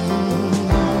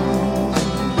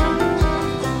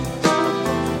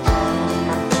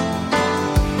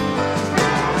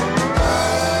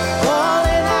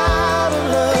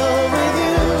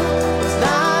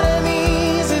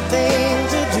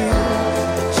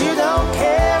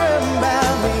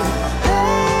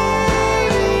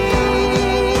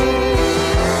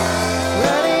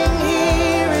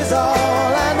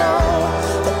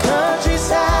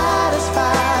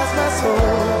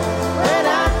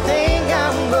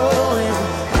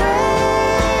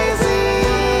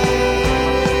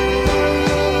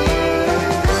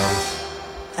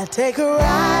 take a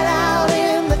ride out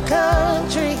in the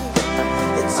country.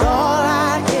 It's all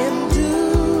I can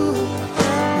do.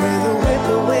 Where the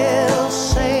whippoorwill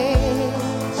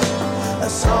sings a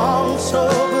song so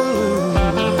blue.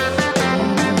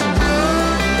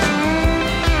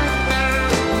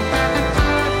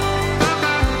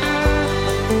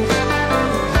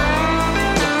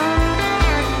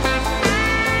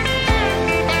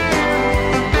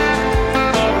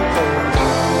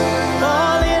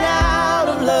 Falling out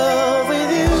of love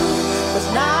with you was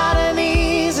not an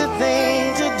easy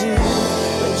thing to do,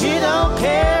 but you don't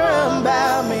care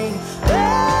about me,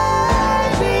 baby.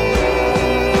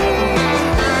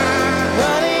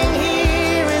 Running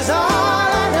here is all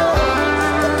I know.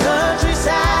 The country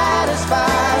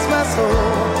satisfies my soul.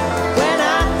 When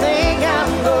I think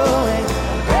I'm going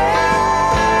crazy,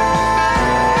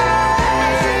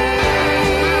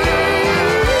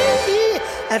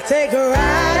 I take a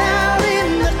ride out in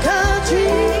the country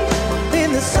in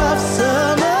the soft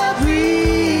summer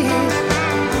breeze,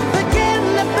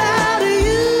 forgetting about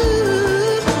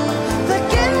you,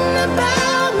 forgetting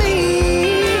about me.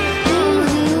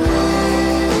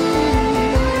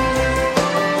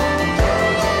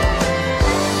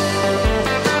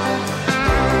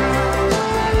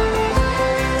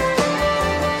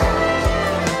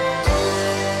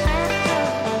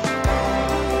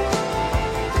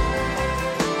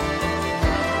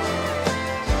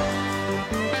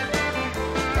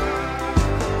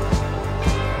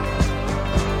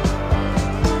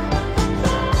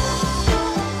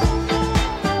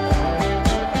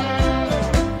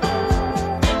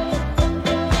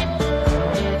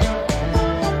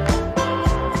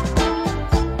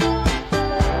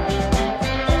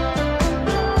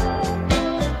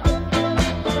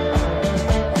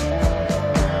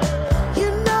 You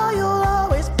know you'll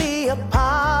always be a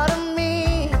part of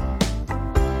me,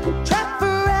 trapped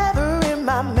forever in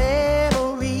my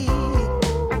memory.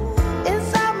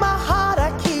 Inside my heart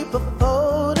I keep a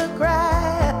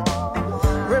photograph,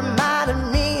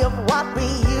 reminding me of what we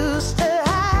used to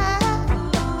have.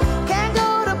 Can't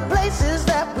go to places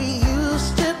that we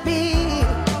used to be,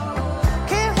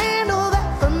 can't handle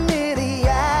that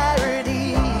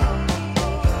familiarity.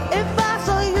 If I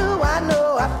saw you, I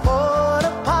know I fall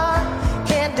apart.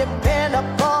 Can't depend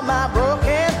upon my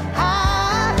broken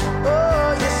heart.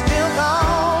 Oh, you're still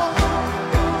gone.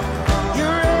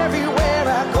 You're everywhere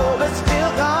I go, but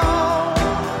still gone.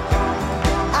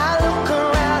 I look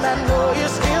around, I know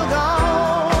you're still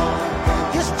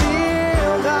gone. You're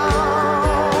still gone.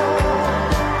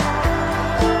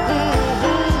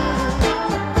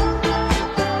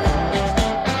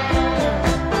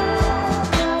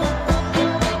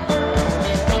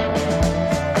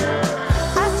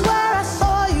 I swear I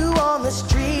saw you on the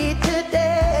street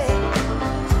today.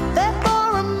 There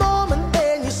for a moment,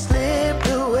 then you slipped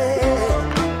away.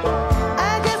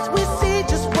 I guess we see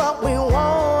just what we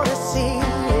want to see.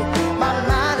 My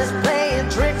mind is playing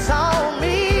tricks on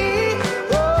me.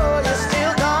 Oh, you're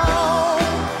still gone.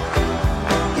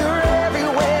 You're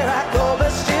everywhere I go,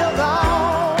 but still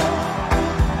gone.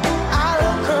 I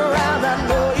look around, I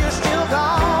know you're still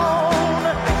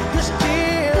gone. You're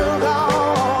still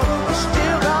gone. You're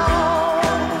still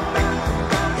gone.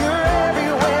 You're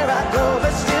everywhere I go,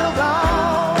 but still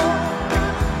gone.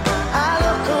 I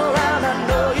look around, I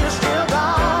know you're still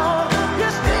gone.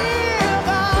 You're still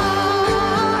gone.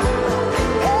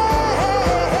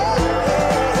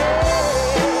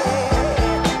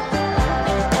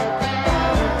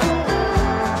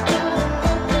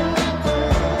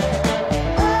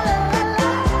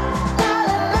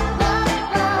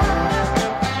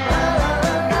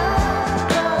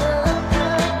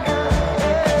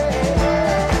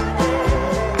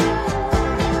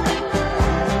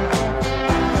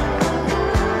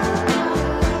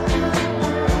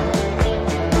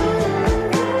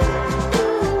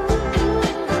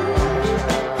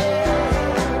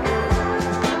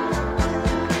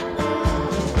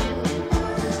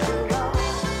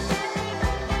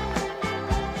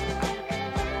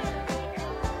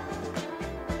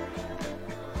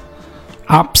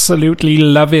 Absolutely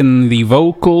loving the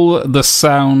vocal, the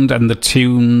sound, and the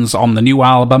tunes on the new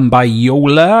album by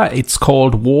Yola. It's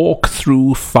called Walk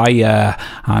Through Fire,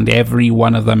 and every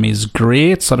one of them is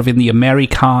great, sort of in the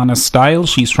Americana style.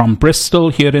 She's from Bristol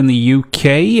here in the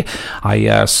UK.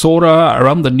 I saw her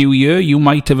around the New Year. You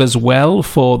might have as well,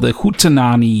 for the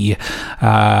Hootenanny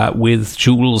with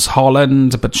Jules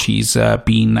Holland, but she's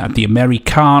been at the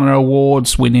Americana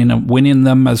Awards, winning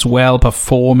them as well,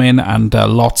 performing, and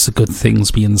lots of good things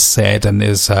things being said, and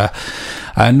there's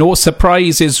no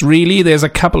surprises really. There's a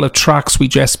couple of tracks we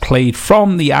just played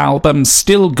from the album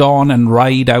Still Gone and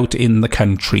Ride Out in the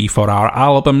Country for our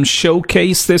album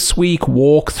showcase this week,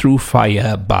 Walk Through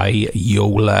Fire by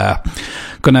Yola.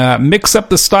 Gonna mix up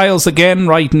the styles again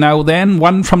right now then.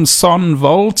 One from Son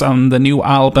Volt and the new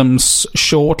albums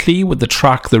shortly with the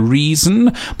track The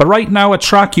Reason. But right now a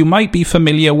track you might be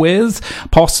familiar with,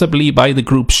 possibly by the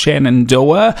group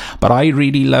Shenandoah, but I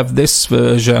really love this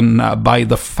version by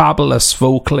the fabulous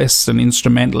vocalist and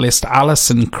instrumentalist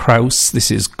Alison Krauss.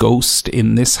 This is Ghost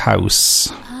in This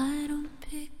House.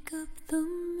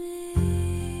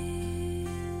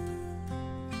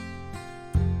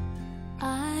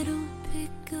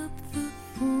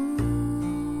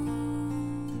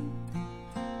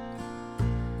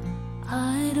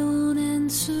 I don't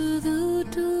answer the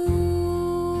door.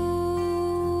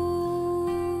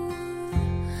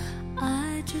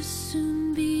 I just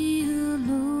soon be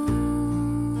alone.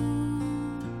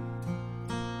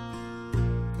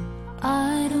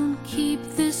 I don't keep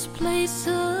this place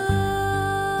up.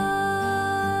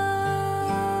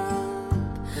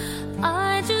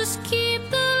 I just keep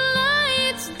the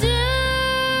lights down.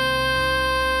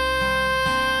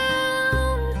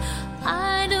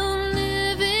 I don't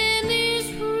live in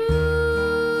these rooms.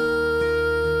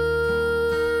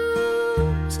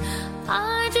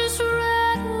 I just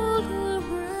rattle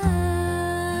around.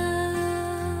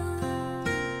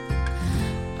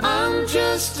 I'm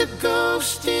just a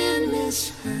ghost in this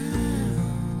house.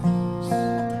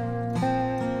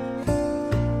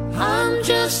 I'm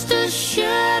just a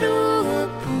shadow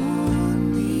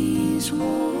upon these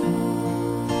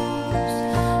walls.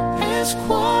 As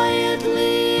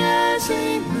quietly as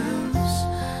a mouse,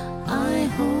 I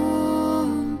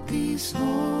haunt these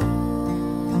halls.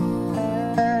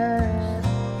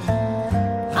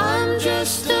 I'm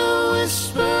just a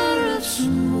whisper of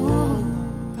smoke.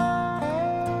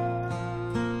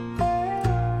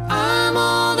 I'm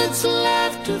all that's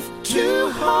left of two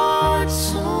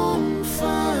hearts on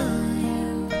fire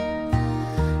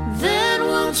that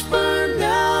once burned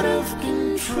out of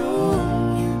control.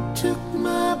 You took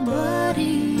my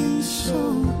body and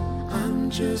soul. I'm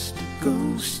just a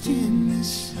ghost in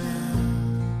this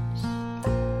house.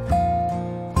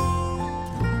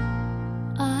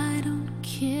 I don't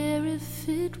care if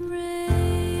it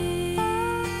rains.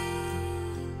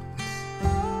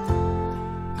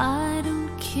 I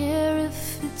don't care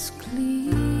if it's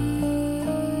clear.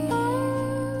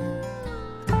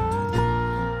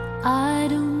 I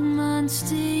don't mind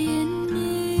staying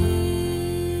near.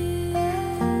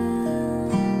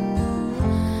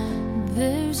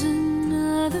 There's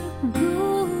another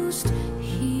ghost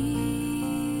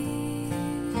here.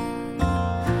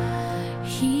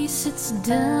 He sits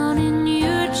down in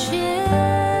your chair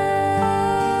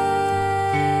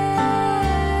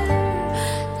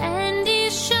and he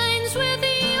shines with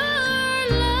your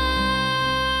light,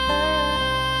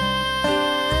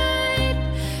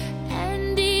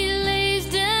 and he lays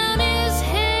down his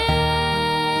head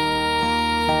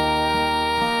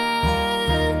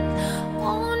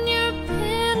on your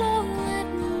pillow at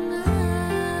night.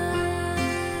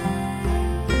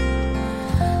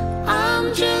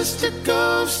 I'm just a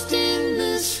ghost in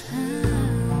this house.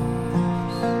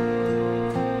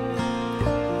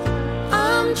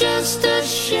 I'm just a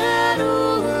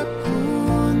shadow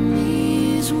upon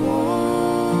these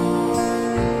walls.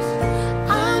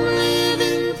 I'm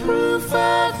living proof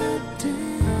of the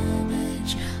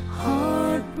damage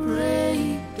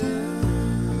heartbreak does.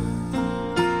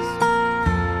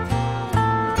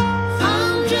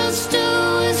 I'm just a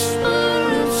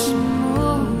whisper of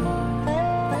smoke.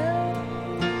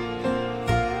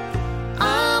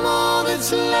 I'm all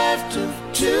that's left of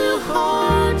two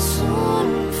hearts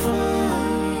on fire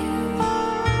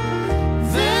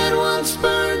that once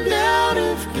burned out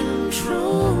of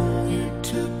control. You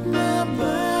took my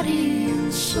body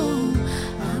and soul.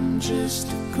 I'm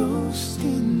just a ghost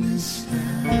in this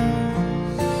house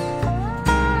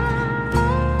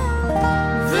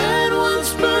that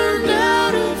once burned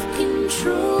out of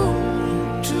control.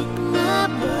 You took my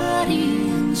body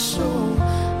and soul.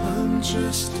 I'm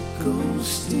just a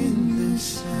ghost in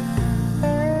this house.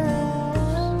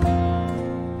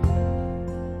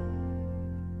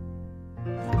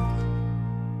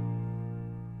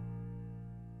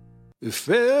 If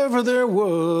ever there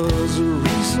was a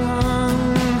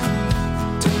reason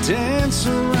to dance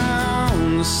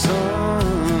around the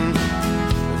sun,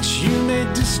 which you may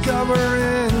discover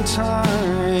in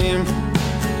time,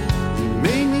 you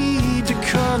may need to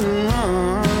cut and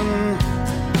run.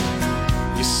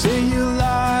 You say you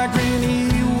like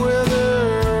rainy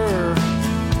weather,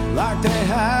 like they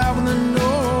have in the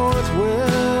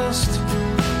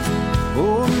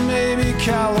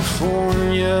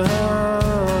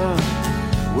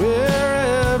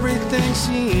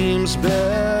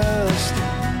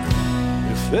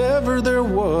If ever there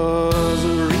was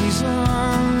a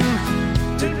reason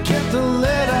to get the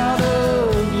lead out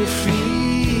of your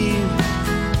feet,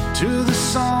 to the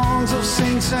songs of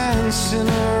saints and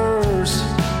sinners,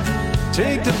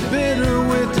 take the bitter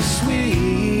with the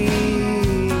sweet.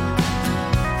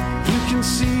 You can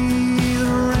see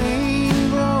the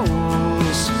rainbows,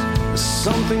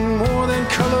 something more than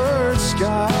colored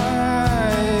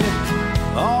sky.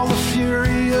 All the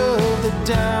fury of the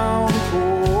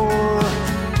downpour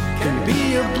can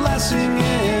be a blessing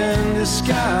in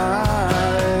disguise.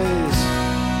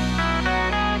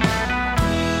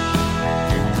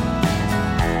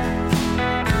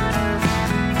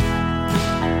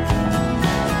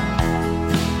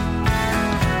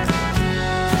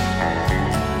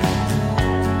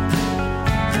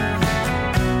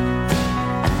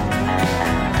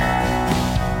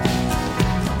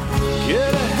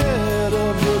 Get ahead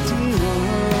of your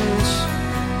demons,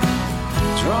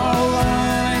 draw a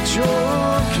line at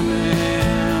your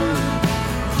command.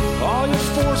 All your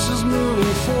forces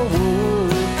moving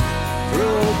forward,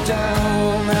 throw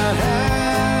down that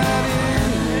hat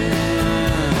in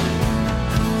hand.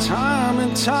 Time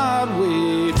and tide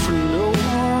wait for no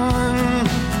one.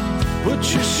 Put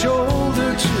your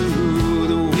shoulder to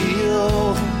the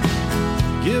wheel,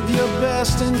 give your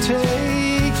best and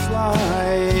take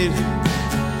flight.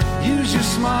 Use your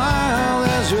smile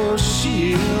as your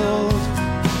shield.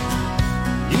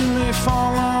 You may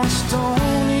fall on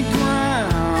stony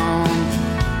ground,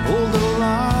 hold the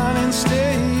line and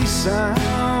stay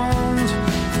sound.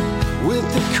 With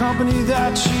the company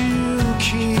that you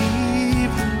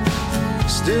keep,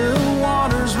 still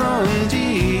waters run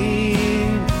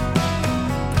deep.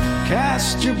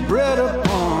 Cast your bread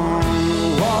upon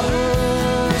the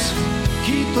waters,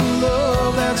 keep the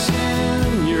love that's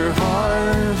in your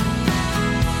heart.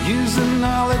 Use the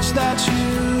knowledge that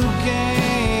you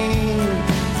gain,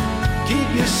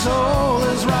 keep your soul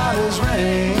as right as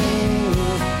rain.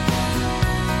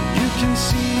 You can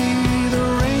see the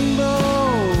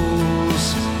rainbows,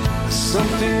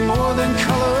 something more than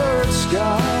colored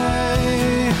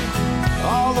sky.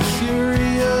 All the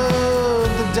fury of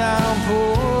the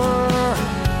downpour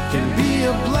can be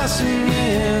a blessing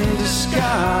in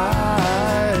disguise.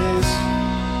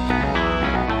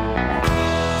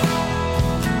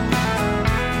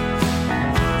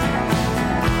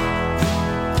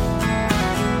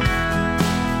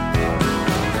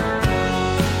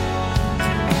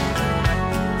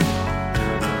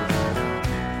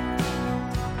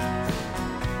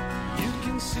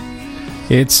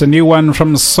 It's a new one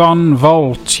from Son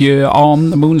Volt here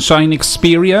on the Moonshine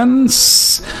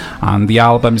Experience, and the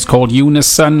album is called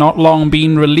Unison, not long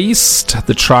been released.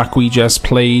 The track we just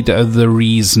played, The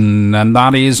Reason, and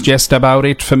that is just about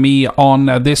it for me on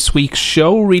this week's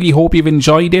show. Really hope you've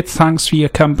enjoyed it. Thanks for your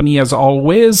company as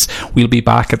always. We'll be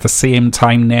back at the same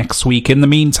time next week. In the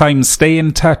meantime, stay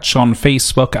in touch on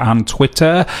Facebook and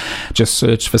Twitter. Just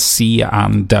search for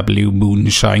C&W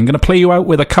Moonshine. I'm going to play you out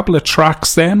with a couple of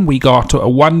tracks then. We got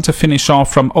one to finish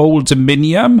off from Old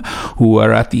Dominion, who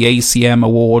were at the ACM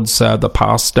Awards the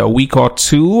past week or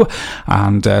two,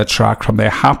 and a track from their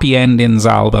Happy Endings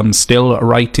album, Still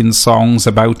Writing Songs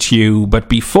About You. But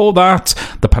before that,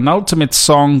 the penultimate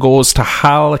song goes to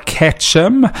Hal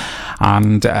Ketchum,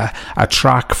 and a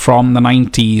track from the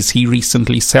 90s. He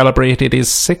recently celebrated his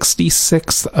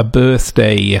 66th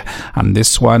birthday, and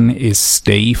this one is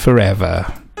Stay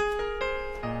Forever.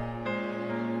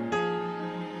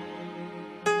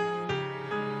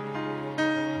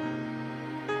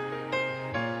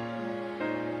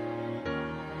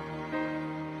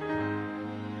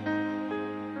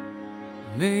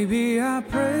 Maybe I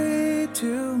pray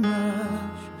too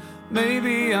much.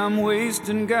 Maybe I'm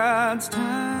wasting God's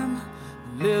time.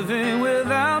 Living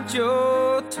without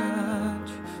your touch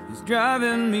is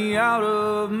driving me out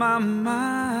of my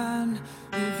mind.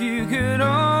 If you could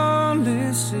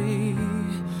only see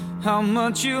how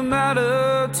much you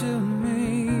matter to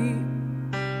me,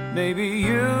 maybe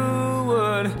you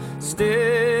would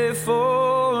stay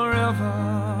forever.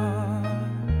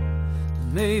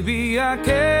 Maybe I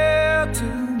care too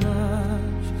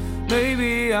much.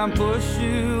 Maybe I push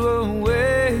you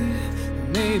away.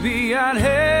 Maybe I'd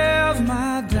have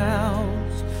my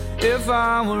doubts if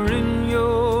I were in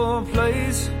your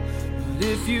place. But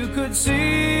if you could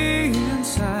see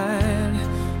inside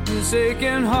this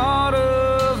aching heart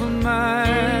of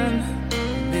mine,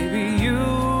 maybe you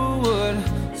would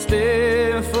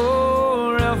stay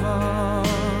forever.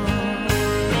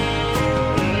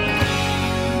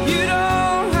 You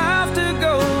don't have to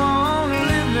go on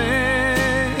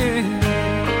living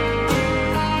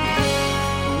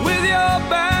with your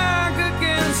back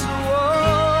against the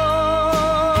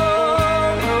wall.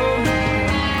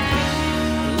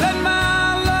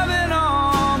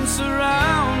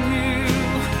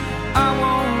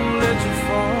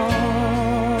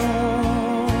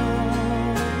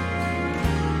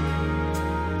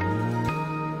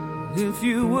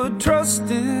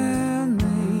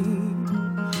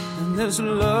 this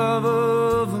love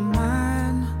of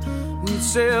mine. We'd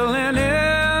sail an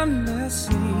endless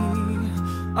sea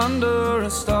under a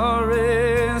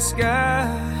starry sky.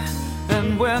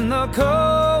 And when the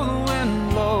cold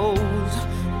wind blows,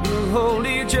 we'll hold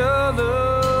each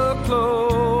other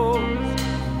close.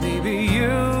 Maybe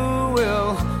you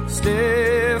will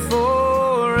stay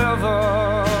forever.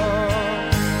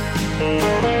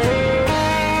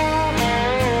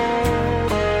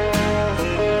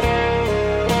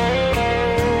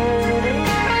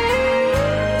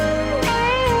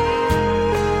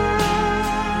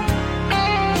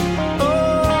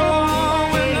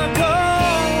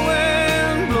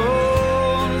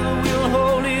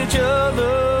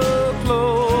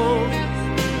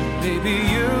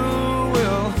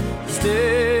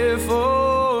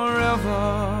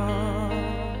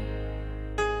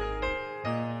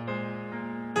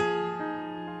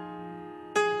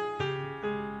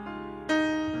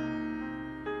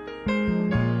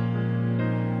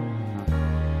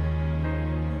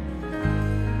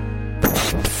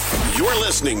 You're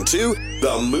listening to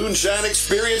the Moonshine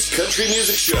Experience Country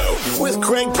Music Show with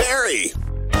Craig Perry.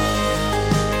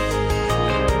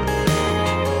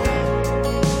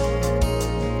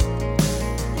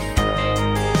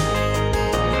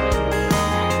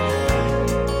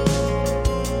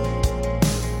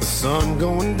 The sun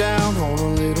going down on a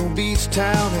little beach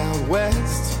town out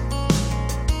west.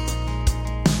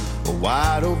 A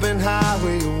wide open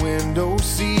highway, a window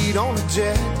seat on a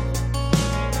jet.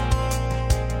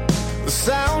 The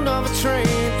sound of a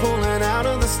train pulling out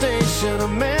of the station. A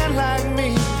man like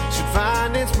me should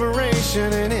find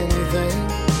inspiration in anything.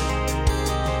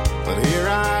 But here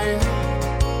I am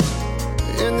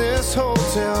in this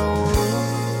hotel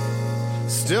room,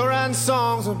 still writing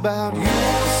songs about you on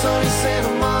a sunny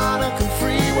Santa Monica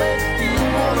freeway. You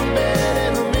on a bed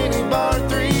in a minibar,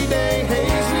 3-day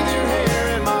haze with your hair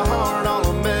and my heart all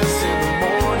a mess in the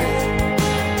morning.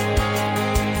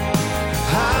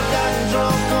 I've gotten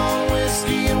drunk on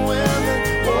whiskey and women,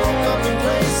 woke up in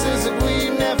places that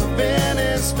we've never been,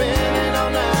 and spending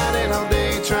all night and all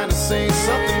day trying to say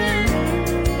something new.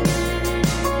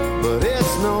 But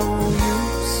it's no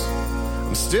use,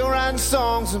 I'm still writing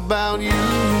songs about you.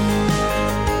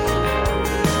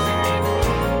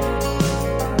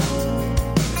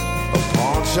 A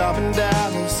pawn shop in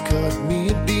Dallas cut me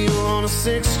a deal on a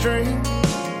 6-string.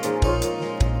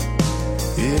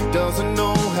 It doesn't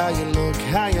know how you look,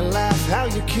 how you laugh, how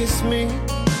you kiss me.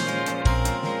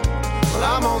 But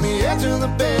I'm on the edge of the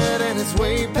bed and it's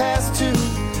way past 2.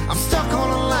 I'm stuck on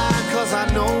a line cause I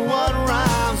know what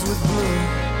rhymes with blue.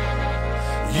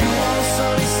 You on a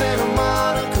sunny Santa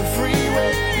Monica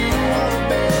freeway. You on a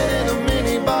bed in a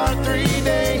minibar,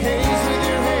 3-day haze with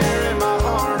your hair and my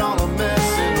heart all a mess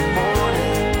in the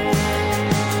morning.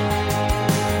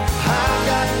 I've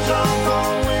gotten drunk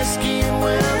on whiskey and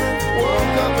women,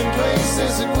 woke up in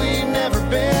places that we've never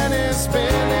been, and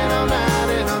spending all night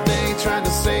and all day trying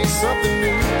to say something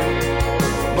new.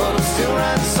 But I'm still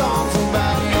writing songs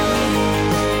about you.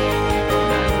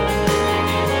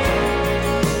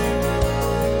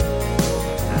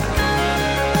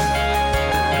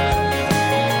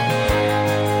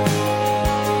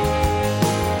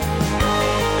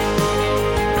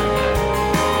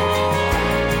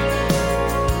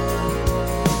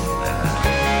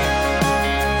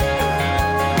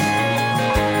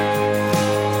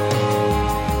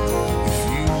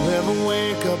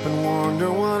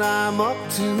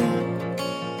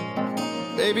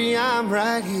 Baby, I'm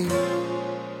right here,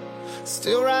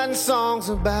 still writing songs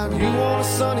about you on a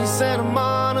sunny Santa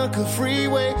Monica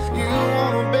freeway. You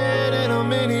on a bed in a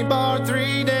minibar,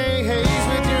 3-day haze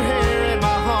with your hair and my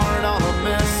heart all a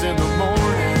mess in the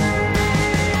morning.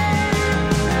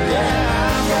 Yeah,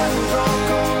 I've gotten drunk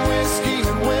on whiskey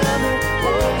and women,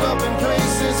 woke up in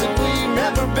places that we've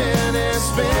never been, and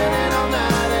spending all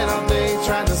night and all day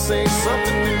trying to say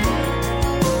something new.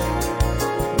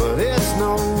 But it's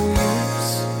no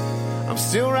use, I'm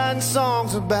still writing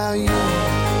songs about you.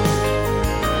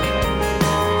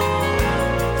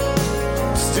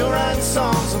 Still writing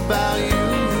songs about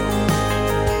you.